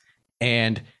business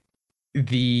and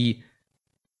the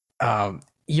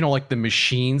you know, like the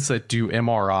machines that do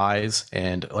MRIs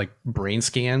and like brain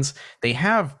scans, they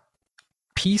have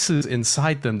pieces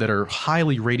inside them that are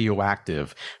highly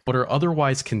radioactive, but are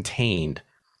otherwise contained.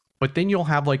 But then you'll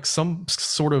have like some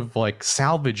sort of like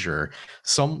salvager,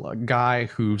 some guy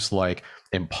who's like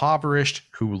impoverished,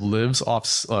 who lives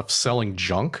off of selling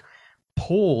junk,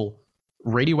 pull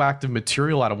radioactive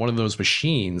material out of one of those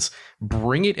machines,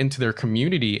 bring it into their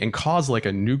community and cause like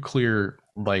a nuclear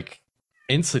like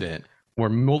incident where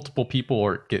multiple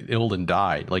people get ill and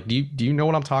died. Like, do you know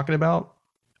what I'm talking about?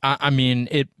 I mean,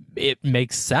 it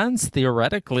makes sense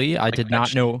theoretically. I Like did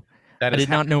not know. That I did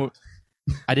not know.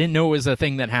 I didn't know it was a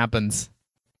thing that happens.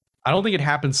 I don't think it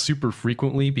happens super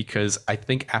frequently because I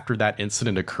think after that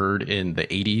incident occurred in the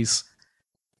 80s,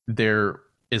 there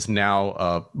is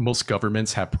now most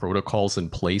governments have protocols in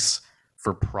place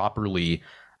for properly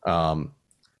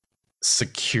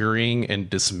securing and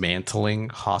dismantling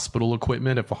hospital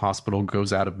equipment if a hospital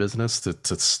goes out of business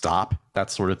to stop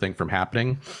that sort of thing from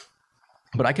happening.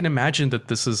 But I can imagine that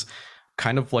this is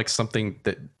kind of like something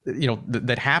that, you know,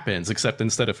 that happens, except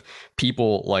instead of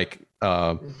people like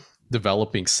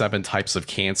developing 7 types of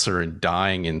cancer and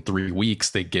dying in 3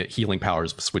 weeks, they get healing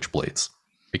powers of switchblades,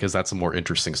 because that's a more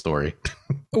interesting story.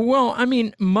 Well, I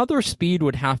mean, Mother Speed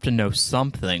would have to know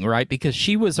something, right? Because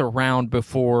she was around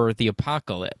before the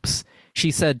apocalypse.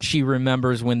 She said she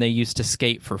remembers when they used to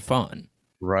skate for fun.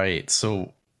 Right.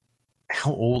 So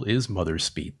how old is Mother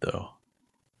Speed, though?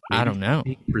 Maybe I don't know.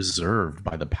 Preserved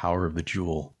by the power of the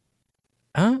jewel.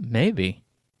 Maybe.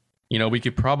 You know, we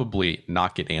could probably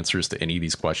not get answers to any of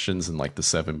these questions in like the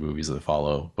 7 movies that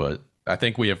follow, but I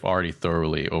think we have already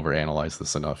thoroughly overanalyzed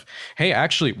this enough. Hey,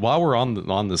 actually, while we're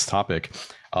on this topic,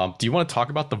 do you want to talk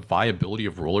about the viability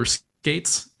of roller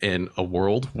skates in a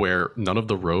world where none of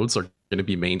the roads are going to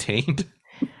be maintained?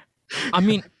 I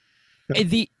mean,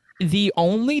 the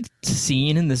only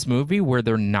scene in this movie where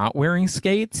they're not wearing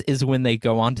skates is when they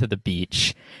go onto the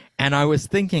beach. And I was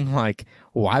thinking, like,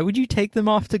 why would you take them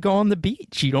off to go on the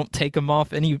beach? You don't take them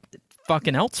off any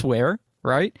fucking elsewhere,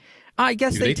 right? I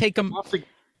guess they take them off.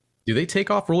 Do they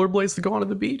take off rollerblades to go onto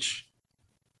the beach?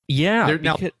 Yeah.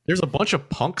 Now, there's a bunch of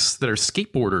punks that are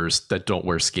skateboarders that don't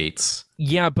wear skates.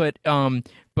 Yeah, but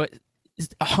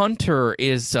Hunter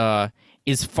is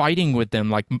fighting with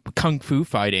them, like kung fu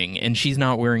fighting, and she's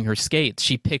not wearing her skates.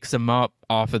 She picks them up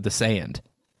off of the sand.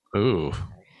 Ooh.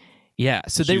 Yeah,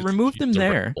 so they removed them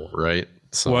there. Rebel, right?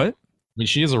 So, what? I mean,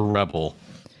 she is a rebel.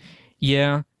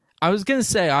 Yeah. I was going to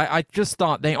say, I just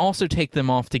thought they also take them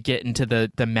off to get into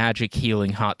the magic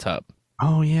healing hot tub.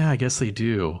 Oh, yeah, I guess they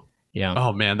do. Yeah.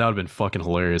 Oh, man, that would have been fucking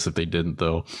hilarious if they didn't,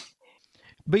 though.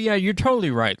 But yeah, you're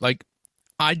totally right. Like,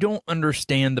 I don't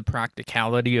understand the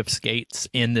practicality of skates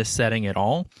in this setting at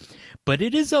all, but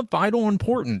it is of vital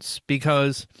importance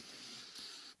because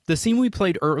the scene we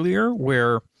played earlier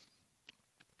where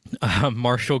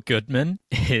Marshall Goodman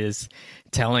is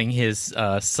telling his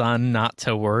son not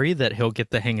to worry, that he'll get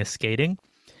the hang of skating.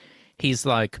 He's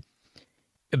like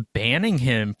banning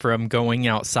him from going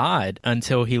outside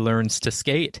until he learns to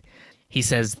skate. He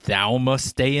says, "Thou must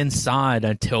stay inside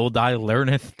until thou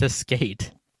learneth to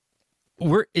skate."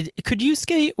 Could you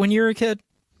skate when you were a kid?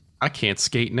 I can't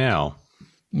skate now.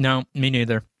 No, me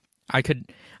neither. I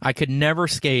could never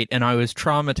skate, and I was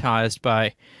traumatized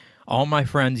by all my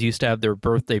friends used to have their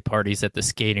birthday parties at the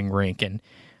skating rink, and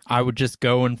I would just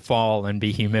go and fall and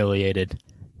be humiliated.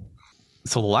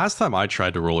 So the last time I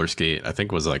tried to roller skate, I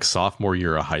think was like sophomore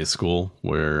year of high school,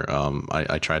 where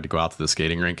I tried to go out to the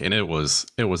skating rink, and it was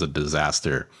a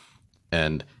disaster.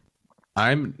 And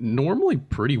I'm normally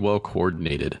pretty well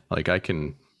coordinated. Like I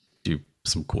can do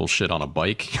some cool shit on a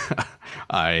bike.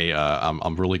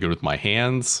 I'm really good with my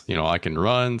hands. You know, I can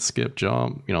run, skip,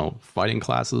 jump, you know, fighting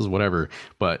classes, whatever.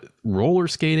 But roller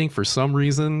skating, for some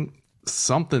reason,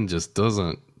 something just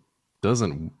doesn't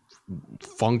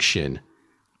function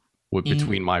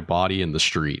between my body and the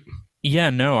street.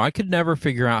 Yeah, no, I could never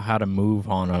figure out how to move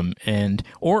on them,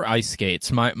 or ice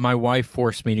skates. My wife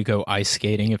forced me to go ice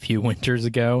skating a few winters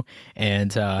ago,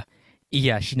 and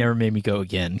yeah, she never made me go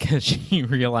again because she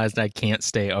realized I can't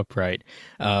stay upright.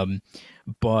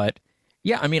 But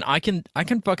yeah, I mean, I can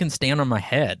fucking stand on my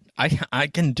head. I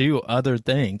can do other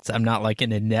things. I'm not like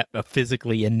a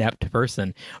physically inept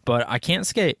person, but I can't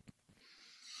skate.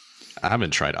 I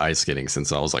haven't tried ice skating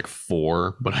since I was like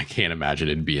 4, but I can't imagine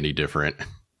it'd be any different.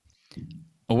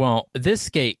 Well, this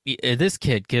kid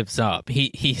gives up.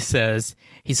 He says,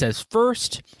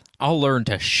 "First, I'll learn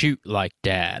to shoot like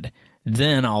Dad.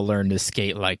 Then I'll learn to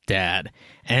skate like Dad."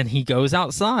 And he goes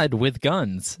outside with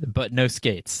guns, but no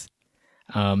skates.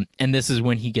 And this is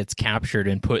when he gets captured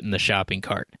and put in the shopping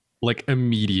cart. Like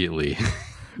immediately.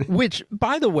 Which,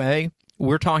 by the way,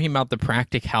 we're talking about the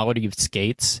practicality of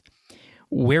skates.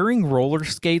 Wearing roller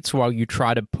skates while you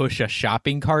try to push a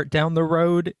shopping cart down the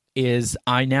road is,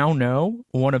 I now know,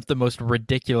 one of the most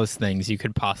ridiculous things you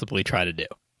could possibly try to do.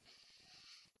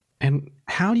 And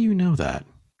how do you know that?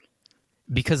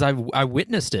 Because I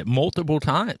witnessed it multiple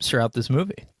times throughout this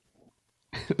movie.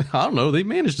 I don't know. They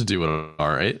managed to do it all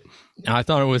right. I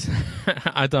thought it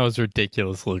was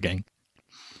ridiculous looking.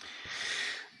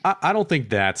 I don't think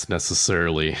that's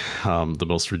necessarily the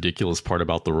most ridiculous part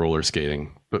about the roller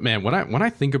skating. But man, when I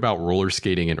think about roller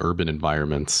skating in urban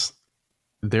environments,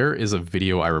 there is a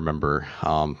video I remember.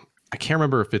 I can't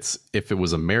remember if it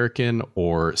was American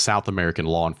or South American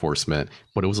law enforcement,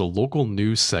 but it was a local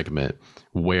news segment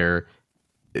where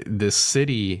this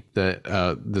city that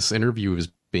this interview was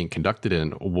being conducted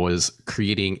in was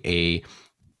creating a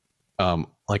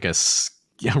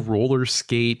roller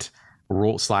skate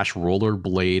slash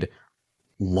rollerblade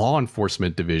law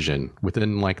enforcement division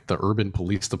within like the urban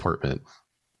police department.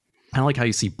 Kind of like how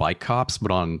you see bike cops,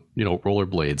 but on,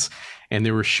 rollerblades. And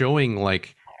they were showing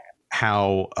like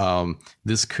how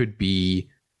this could be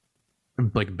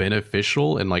like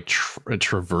beneficial and like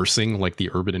traversing like the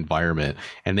urban environment.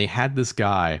 And they had this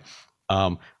guy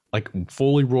like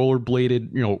fully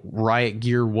rollerbladed, riot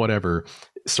gear, whatever,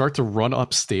 start to run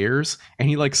upstairs, and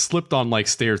he like slipped on like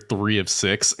stair 3 of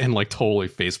 6 and like totally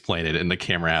face planted, and the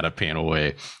camera had to pan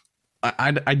away.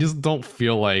 I just don't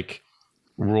feel like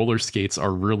roller skates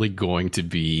are really going to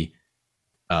be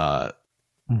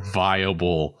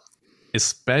viable,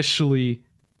 especially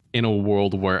in a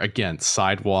world where, again,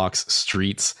 sidewalks,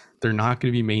 streets, they're not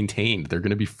going to be maintained. They're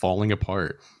going to be falling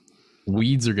apart.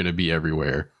 Weeds are going to be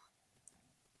everywhere.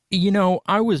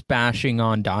 I was bashing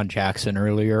on Don Jackson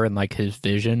earlier and like his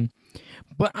vision,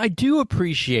 but I do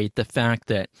appreciate the fact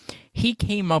that he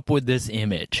came up with this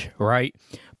image, right?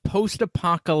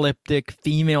 Post-apocalyptic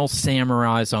female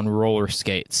samurais on roller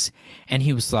skates. And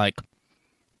he was like,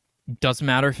 doesn't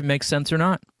matter if it makes sense or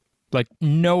not. Like,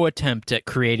 no attempt at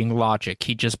creating logic.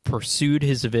 He just pursued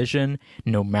his vision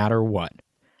no matter what.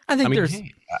 I mean,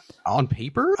 hey, on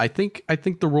paper, I think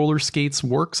the roller skates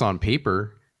works on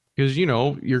paper because,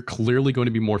 you're clearly going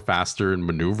to be more faster and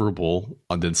maneuverable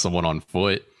than someone on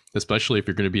foot, especially if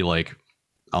you're going to be like,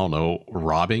 I don't know,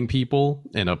 robbing people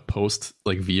in a post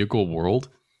like vehicle world.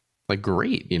 Like,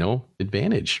 great,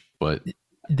 advantage. But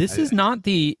this is not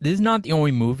the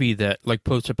only movie that like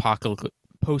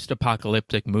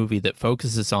post-apocalyptic movie that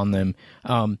focuses on them.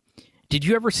 Did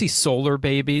you ever see Solar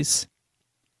Babies?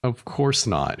 Of course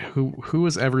not. Who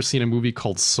has ever seen a movie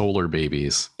called Solar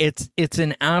Babies? It's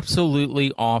an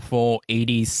absolutely awful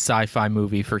 80s sci-fi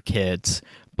movie for kids,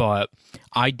 but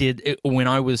I did it when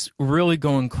I was really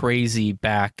going crazy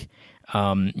back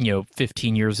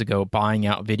 15 years ago, buying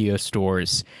out video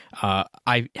stores.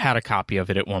 I had a copy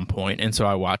of it at one point, and so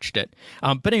I watched it.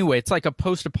 But anyway, it's like a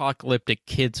post-apocalyptic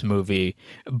kids movie.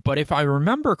 But if I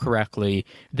remember correctly,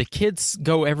 the kids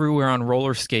go everywhere on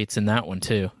roller skates in that one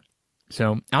too.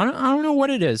 So I don't know what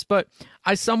it is, but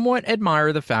I somewhat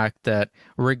admire the fact that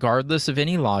regardless of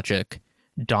any logic,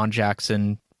 Don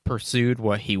Jackson pursued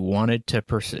what he wanted to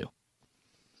pursue.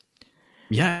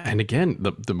 Yeah, and again,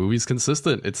 the movie's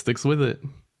consistent. It sticks with it.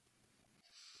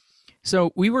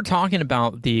 So we were talking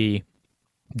about the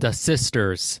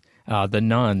sisters, the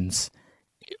nuns,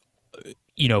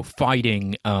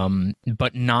 fighting,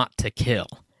 but not to kill,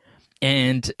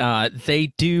 and they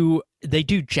do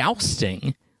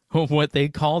jousting, what they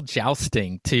call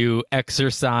jousting, to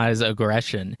exercise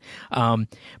aggression.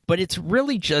 But it's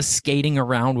really just skating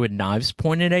around with knives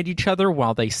pointed at each other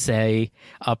while they say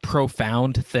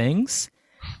profound things.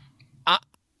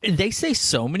 They say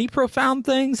so many profound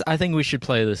things. I think we should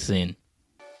play this scene.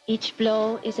 Each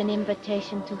blow is an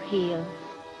invitation to heal.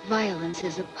 Violence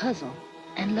is a puzzle,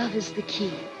 and love is the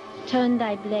key. Turn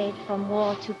thy blade from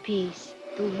war to peace.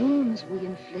 The wounds we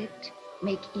inflict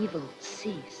make evil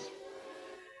cease.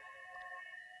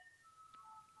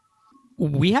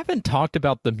 We haven't talked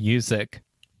about the music.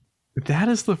 That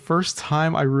is the first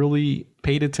time I really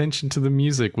paid attention to the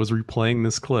music, was replaying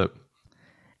this clip.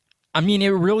 I mean, it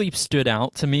really stood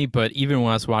out to me, but even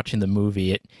when I was watching the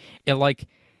movie,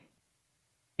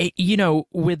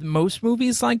 with most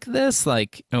movies like this,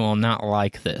 not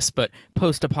like this, but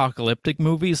post-apocalyptic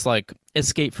movies like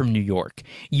Escape from New York,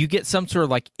 you get some sort of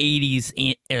like 80s,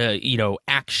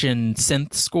 action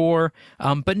synth score.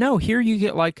 But no, here you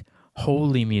get like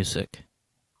holy music.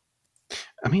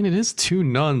 I mean, it is two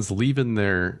nuns leaving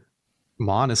their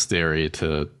monastery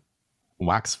to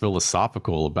wax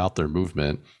philosophical about their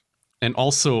movement. And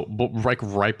also, like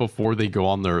right before they go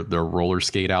on their roller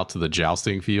skate out to the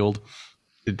jousting field,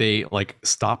 they like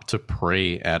stop to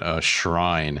pray at a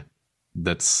shrine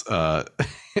that's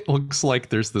it looks like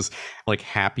there's this like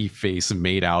happy face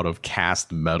made out of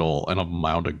cast metal and a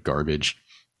mound of garbage.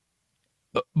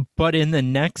 But in the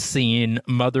next scene,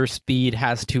 Mother Speed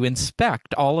has to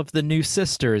inspect all of the new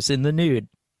sisters in the nude.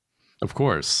 Of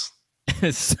course.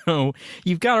 So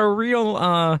you've got a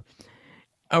real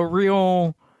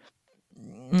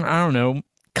I don't know,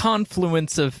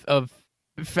 confluence of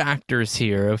factors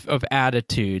here, of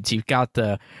attitudes. You've got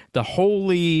the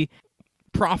holy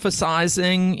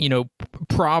prophesizing,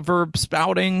 proverb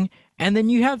spouting, and then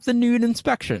you have the nude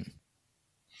inspection.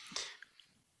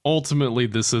 Ultimately,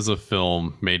 this is a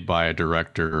film made by a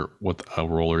director with a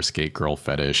roller skate girl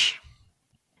fetish.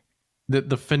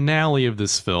 The finale of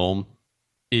this film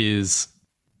is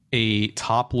a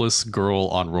topless girl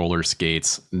on roller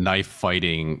skates knife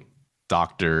fighting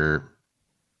Doctor.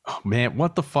 Oh man,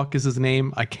 what the fuck is his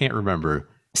name? I can't remember.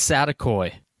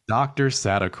 Saticoy. Doctor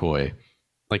Saticoy.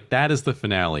 Like, that is the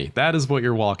finale. That is what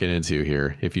you're walking into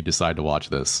here if you decide to watch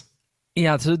this.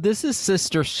 Yeah, so this is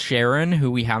Sister Sharon,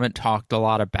 who we haven't talked a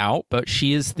lot about, but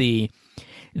she is the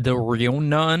real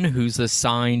nun who's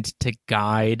assigned to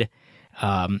guide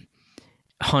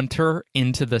Hunter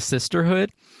into the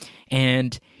sisterhood,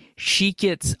 and she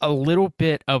gets a little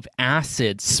bit of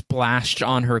acid splashed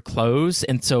on her clothes,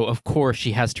 and so of course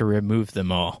she has to remove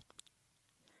them all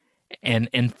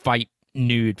and fight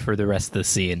nude for the rest of the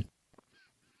scene.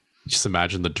 Just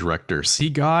imagine the director. See,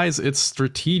 guys, it's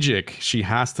strategic. She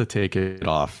has to take it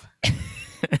off.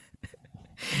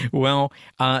 Well,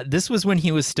 this was when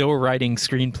he was still writing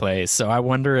screenplays, so I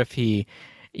wonder if he,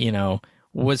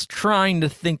 was trying to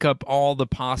think up all the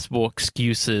possible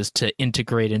excuses to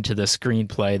integrate into the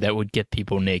screenplay that would get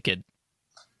people naked.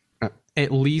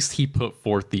 At least he put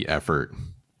forth the effort.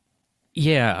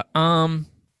 Yeah.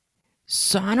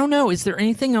 So I don't know. Is there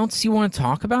anything else you want to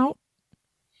talk about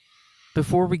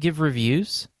before we give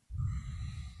reviews?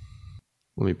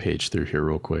 Let me page through here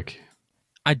real quick.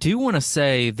 I do want to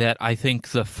say that I think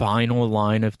the final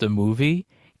line of the movie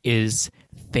is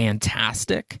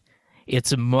fantastic.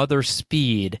 It's Mother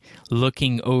Speed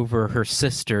looking over her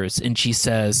sisters, and she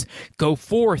says, "Go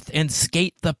forth and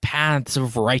skate the paths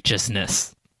of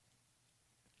righteousness."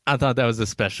 I thought that was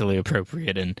especially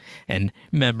appropriate and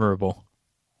memorable.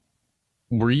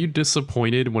 Were you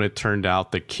disappointed when it turned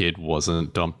out the kid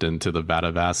wasn't dumped into the vat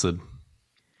of acid?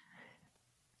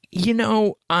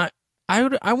 I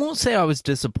won't say I was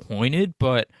disappointed,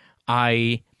 but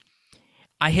I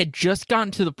had just gotten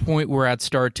to the point where I'd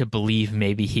started to believe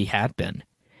maybe he had been.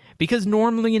 Because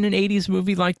normally in an 80s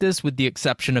movie like this, with the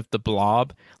exception of The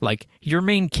Blob, like, your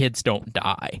main kids don't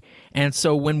die. And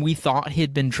so when we thought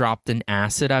he'd been dropped in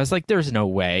acid, I was like, there's no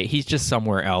way. He's just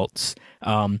somewhere else.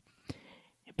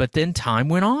 But then time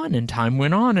went on,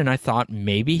 and I thought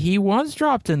maybe he was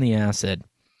dropped in the acid.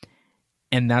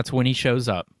 And that's when he shows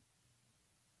up.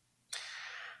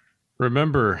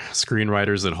 Remember,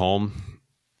 screenwriters at home,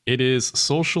 it is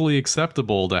socially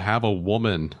acceptable to have a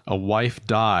wife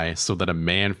die so that a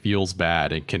man feels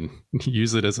bad and can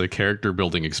use it as a character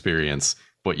building experience,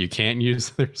 but you can't use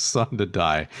their son to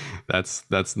die.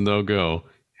 That's no go.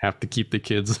 Have to keep the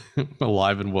kids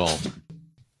alive and well.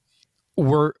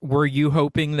 Were you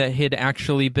hoping that he'd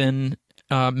actually been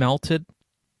melted?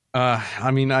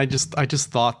 I mean, I just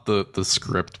thought the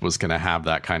script was going to have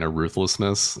that kind of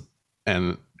ruthlessness,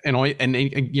 and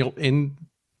in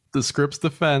the script's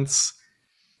defense,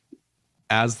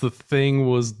 as the thing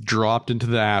was dropped into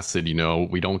the acid,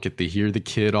 we don't get to hear the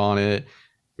kid on it.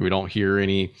 We don't hear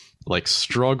any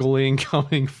struggling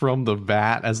coming from the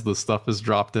vat as the stuff is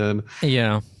dropped in.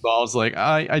 Yeah. So I was like,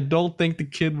 I don't think the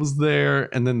kid was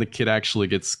there, and then the kid actually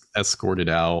gets escorted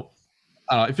out.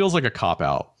 It feels like a cop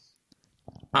out.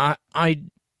 I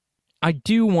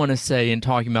do want to say, in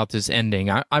talking about this ending,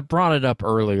 I brought it up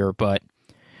earlier, but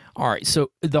all right,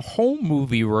 so the whole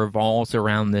movie revolves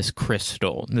around this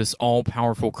crystal, this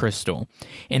all-powerful crystal.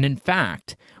 And in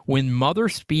fact, when Mother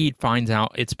Speed finds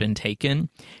out it's been taken,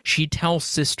 she tells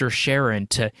Sister Sharon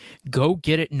to go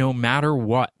get it no matter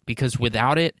what, because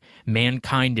without it,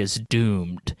 mankind is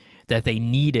doomed, that they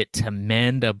need it to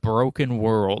mend a broken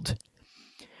world.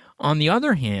 On the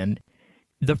other hand,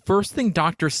 the first thing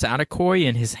Dr. Saticoy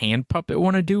and his hand puppet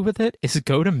want to do with it is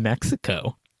go to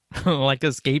Mexico.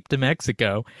 Escape to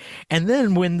Mexico. And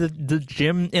then when the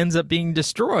gym ends up being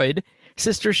destroyed,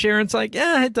 Sister Sharon's like,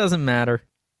 it doesn't matter.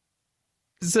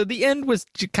 So the end was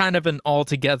kind of an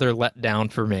altogether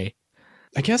letdown for me.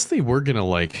 I guess they were going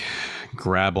to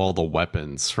grab all the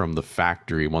weapons from the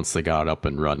factory once they got up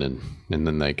and running. And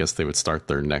then I guess they would start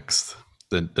their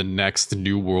the next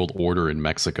New World Order in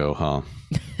Mexico, huh?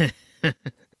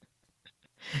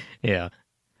 Yeah.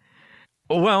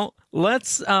 Well,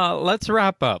 let's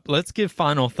wrap up. Let's give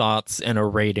final thoughts and a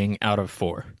rating out of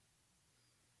 4.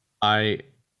 I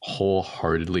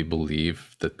wholeheartedly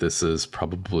believe that this is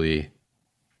probably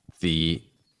the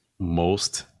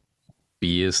most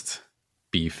B-est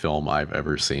B film I've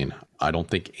ever seen. I don't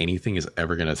think anything is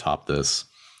ever going to top this.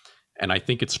 And I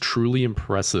think it's truly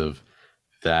impressive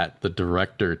that the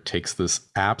director takes this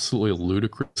absolutely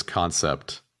ludicrous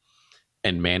concept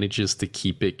and manages to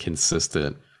keep it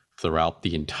consistent throughout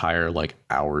the entire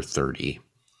hour 30.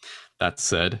 That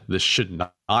said, this should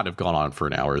not not have gone on for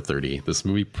an hour 30. This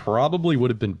movie probably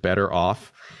would have been better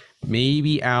off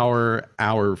maybe hour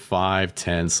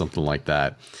 5-10, something like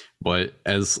that. But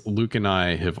as Luke and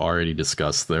I have already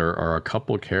discussed, there are a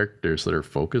couple of characters that are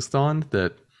focused on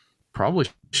that probably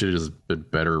should have just been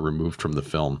better removed from the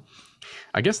film.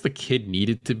 I guess the kid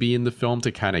needed to be in the film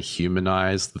to kind of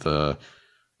humanize the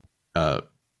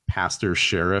pastor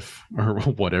sheriff or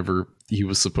whatever he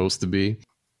was supposed to be.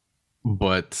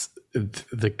 But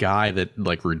the guy that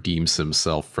like redeems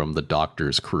himself from the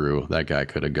doctor's crew, that guy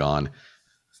could have gone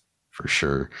for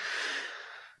sure.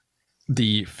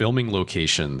 The filming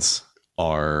locations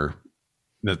and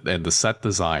the set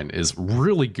design is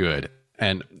really good.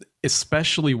 And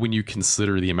especially when you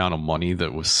consider the amount of money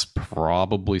that was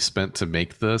probably spent to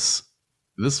make this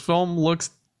film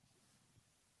looks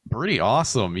pretty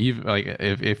awesome. Even like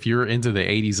if you're into the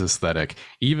 80s aesthetic,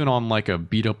 even on like a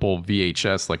beat up old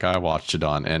VHS like I watched it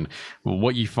on, and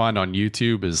what you find on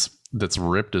YouTube that's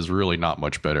ripped is really not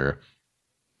much better.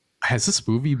 Has this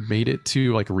movie made it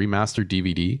to like a remastered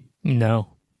DVD?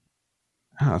 No.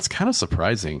 Oh, that's kind of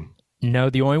surprising. No,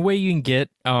 the only way you can get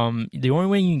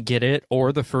it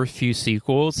or the first few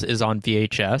sequels is on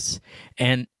VHS,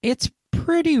 and it's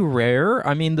pretty rare.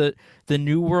 I mean, the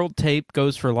New World tape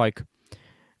goes for like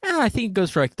I think it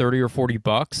goes for like $30 or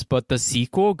 $40, but the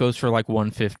sequel goes for like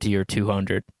 $150 or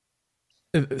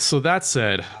 $200. So that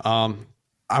said,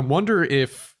 I wonder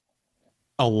if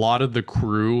a lot of the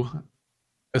crew,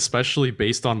 especially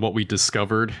based on what we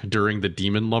discovered during the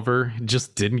Demon Lover,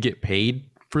 just didn't get paid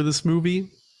for this movie.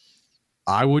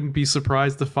 I wouldn't be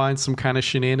surprised to find some kind of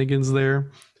shenanigans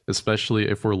there, especially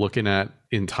if we're looking at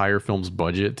entire film's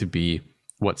budget to be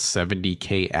what,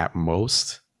 $70K at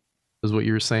most, is what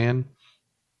you were saying?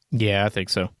 Yeah, I think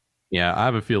so. Yeah, I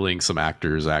have a feeling some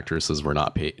actresses were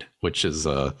not paid, which is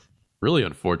really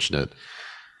unfortunate.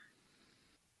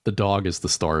 The dog is the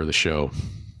star of the show.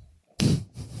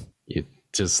 It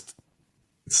just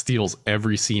steals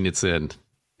every scene it's in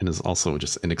and is also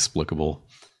just inexplicable.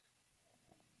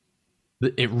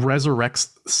 It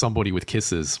resurrects somebody with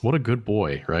kisses. What a good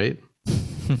boy, right?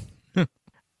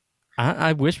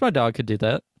 I wish my dog could do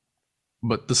that.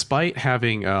 But despite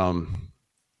having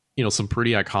some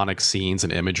pretty iconic scenes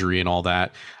and imagery and all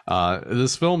that,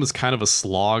 this film is kind of a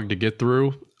slog to get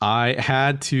through. I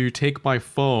had to take my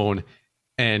phone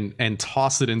and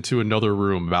toss it into another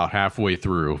room about halfway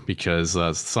through because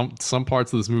some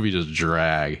parts of this movie just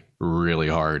drag really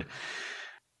hard.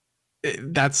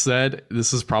 That said,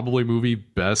 this is probably a movie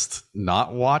best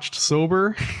not watched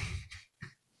sober.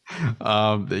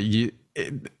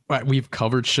 We've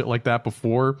covered shit like that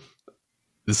before.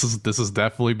 This is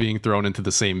definitely being thrown into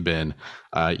the same bin.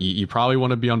 You probably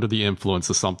want to be under the influence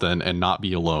of something and not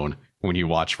be alone when you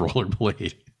watch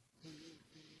Rollerblade.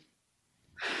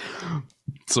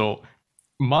 So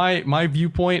my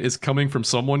viewpoint is coming from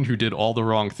someone who did all the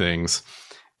wrong things,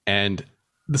 and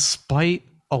despite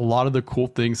a lot of the cool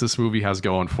things this movie has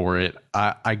going for it,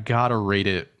 I gotta rate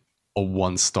it a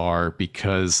 1 star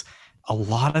because a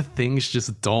lot of things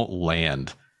just don't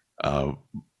land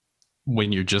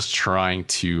when you're just trying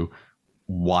to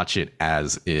watch it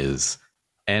as is.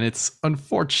 And it's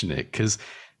unfortunate because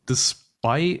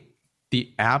despite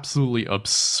the absolutely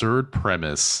absurd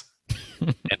premise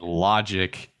and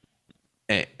logic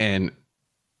and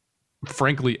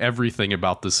frankly everything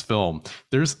about this film,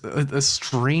 there's a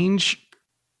strange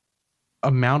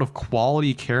amount of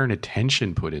quality care and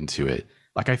attention put into it.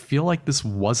 Like, I feel like this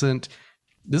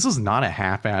is not a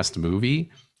half-assed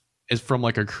movie. It's from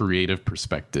like a creative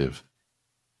perspective,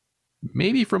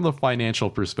 maybe from the financial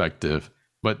perspective,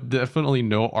 but definitely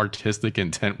no artistic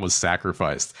intent was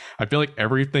sacrificed. I feel like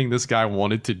everything this guy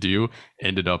wanted to do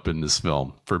ended up in this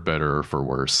film, for better or for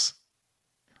worse.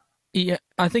 Yeah,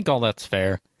 I think all that's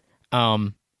fair.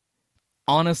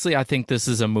 Honestly, I think this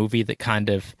is a movie that kind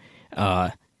of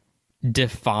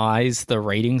defies the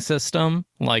rating system.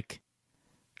 Like,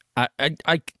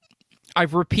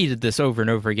 I've repeated this over and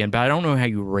over again, but I don't know how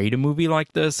you rate a movie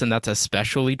like this, and that's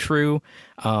especially true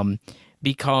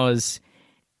because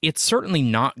it's certainly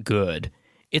not good.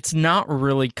 It's not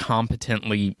really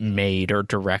competently made or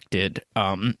directed,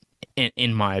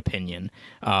 in my opinion.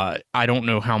 I don't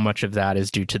know how much of that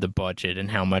is due to the budget and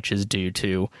how much is due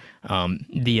to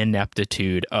the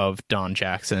ineptitude of Don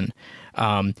Jackson.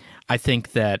 I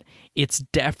think that it's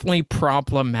definitely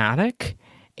problematic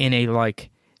in a like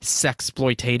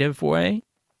sexploitative way.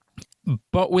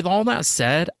 But with all that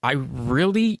said, I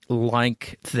really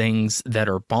like things that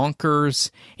are bonkers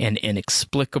and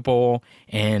inexplicable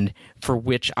and for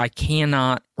which I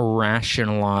cannot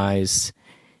rationalize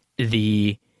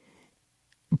the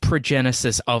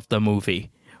progenesis of the movie,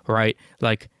 right?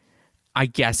 Like, I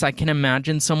guess I can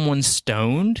imagine someone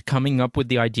stoned coming up with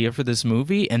the idea for this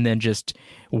movie and then just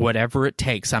whatever it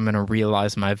takes, I'm going to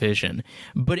realize my vision.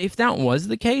 But if that was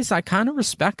the case, I kind of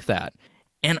respect that.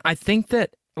 And I think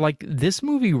that like this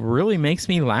movie really makes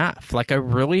me laugh. Like I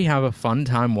really have a fun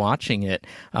time watching it.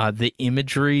 The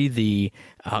imagery, the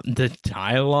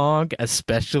dialogue,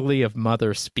 especially of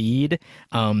Mother Speed,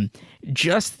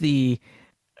 just the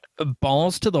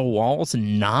balls to the walls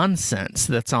nonsense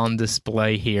that's on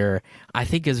display here, I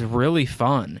think is really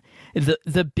fun.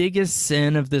 The biggest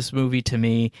sin of this movie to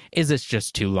me is it's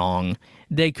just too long.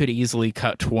 They could easily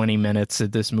cut 20 minutes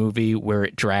of this movie where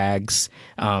it drags,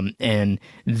 and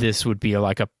this would be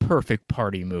like a perfect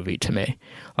party movie to me.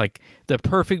 Like the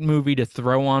perfect movie to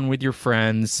throw on with your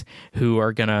friends who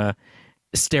are gonna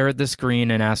stare at the screen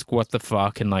and ask what the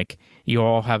fuck, and like you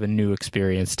all have a new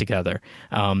experience together.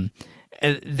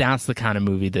 That's the kind of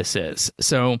movie this is.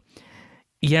 So,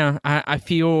 yeah, I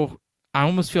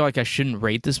almost feel like I shouldn't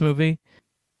rate this movie,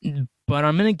 but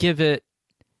I'm going to give it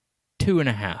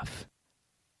 2.5.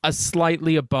 A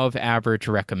slightly above average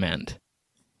recommend,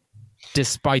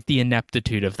 despite the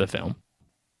ineptitude of the film.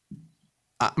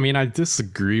 I mean, I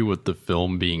disagree with the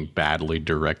film being badly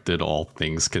directed, all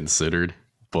things considered,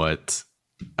 but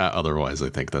otherwise, I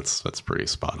think that's pretty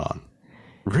spot on.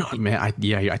 Really, man, I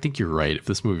think you're right. If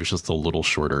this movie was just a little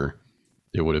shorter,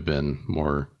 it would have been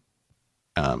more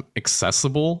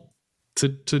accessible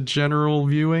to general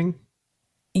viewing.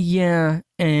 Yeah,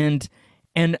 and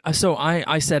so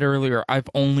I said earlier, I've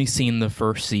only seen the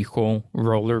first sequel,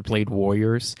 Rollerblade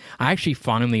Warriors. I actually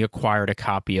finally acquired a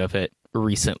copy of it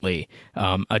recently,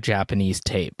 a Japanese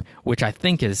tape, which I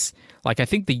think is like, I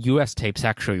think the US tape's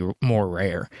actually more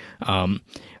rare.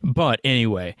 But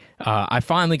anyway, I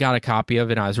finally got a copy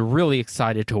of it. And I was really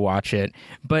excited to watch it,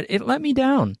 but it let me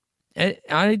down.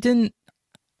 I didn't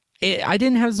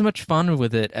have as much fun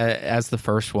with it as the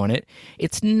first one.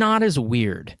 It's not as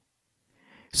weird.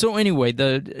 So anyway,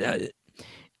 the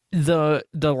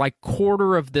like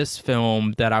quarter of this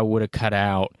film that I would have cut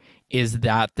out is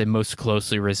that most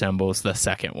closely resembles the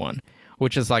second one,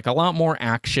 which is like a lot more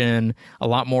action, a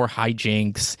lot more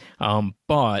hijinks,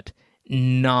 but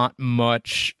not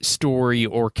much story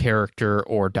or character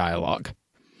or dialogue.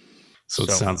 So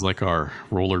it sounds like our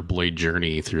rollerblade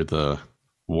journey through the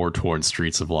war-torn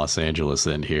streets of Los Angeles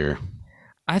end here.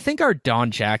 I think our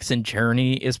Don Jackson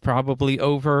journey is probably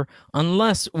over,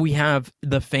 unless we have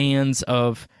the fans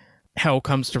of Hell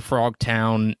Comes to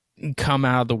Frogtown come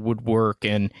out of the woodwork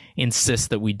and insist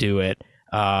that we do it.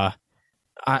 I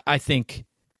think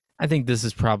this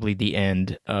is probably the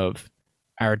end of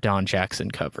our Don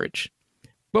Jackson coverage.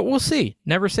 But we'll see.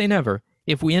 Never say never.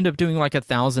 If we end up doing like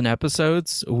 1,000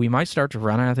 episodes, we might start to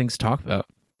run out of things to talk about.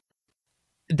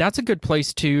 That's a good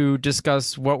place to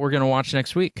discuss what we're going to watch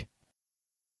next week.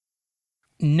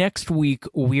 Next week,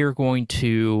 we're going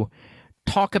to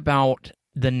talk about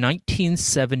the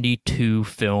 1972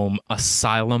 film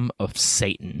Asylum of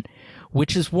Satan,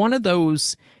 which is one of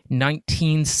those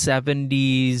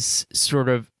 1970s sort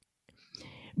of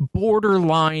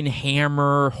borderline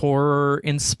Hammer horror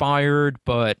inspired,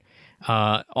 but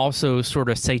also sort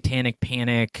of satanic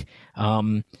panic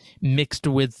mixed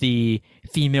with the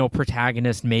female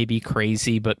protagonist maybe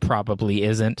crazy but probably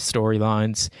isn't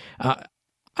storylines.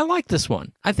 I like this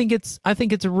one. I think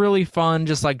it's really fun,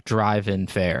 just like drive-in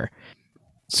fare.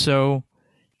 So,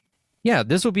 yeah,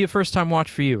 this will be a first-time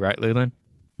watch for you, right, Leland?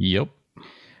 Yep.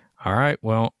 All right.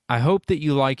 Well, I hope that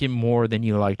you like it more than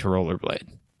you liked Rollerblade.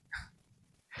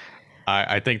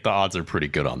 I think the odds are pretty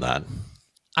good on that.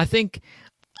 I think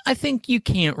you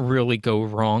can't really go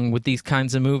wrong with these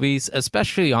kinds of movies,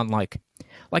 especially on like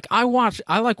I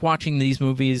like watching these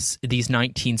movies, these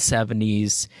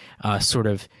 1970s sort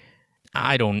of.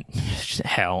 I don't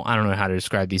know how to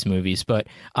describe these movies, but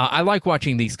I like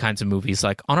watching these kinds of movies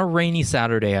like on a rainy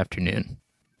Saturday afternoon.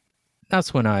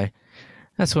 That's when I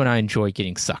enjoy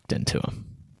getting sucked into them.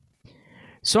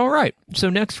 So, all right. So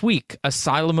next week,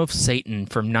 Asylum of Satan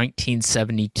from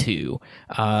 1972.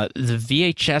 The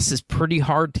VHS is pretty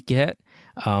hard to get.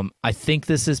 I think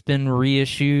this has been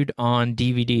reissued on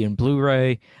DVD and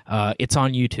Blu-ray. It's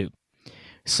on YouTube.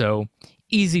 So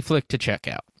easy flick to check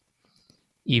out,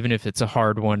 even if it's a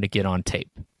hard one to get on tape.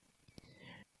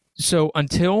 So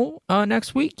until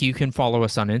next week, you can follow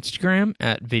us on Instagram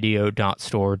at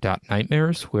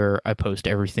video.store.nightmares, where I post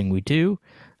everything we do.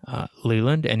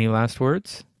 Leland, any last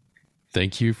words?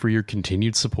 Thank you for your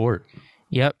continued support.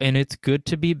 Yep, and it's good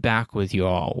to be back with you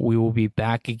all. We will be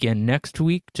back again next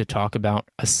week to talk about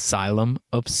Asylum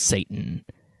of Satan.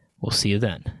 We'll see you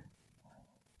then.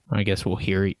 I guess you'll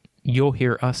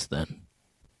hear us then.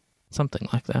 Something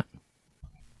like that.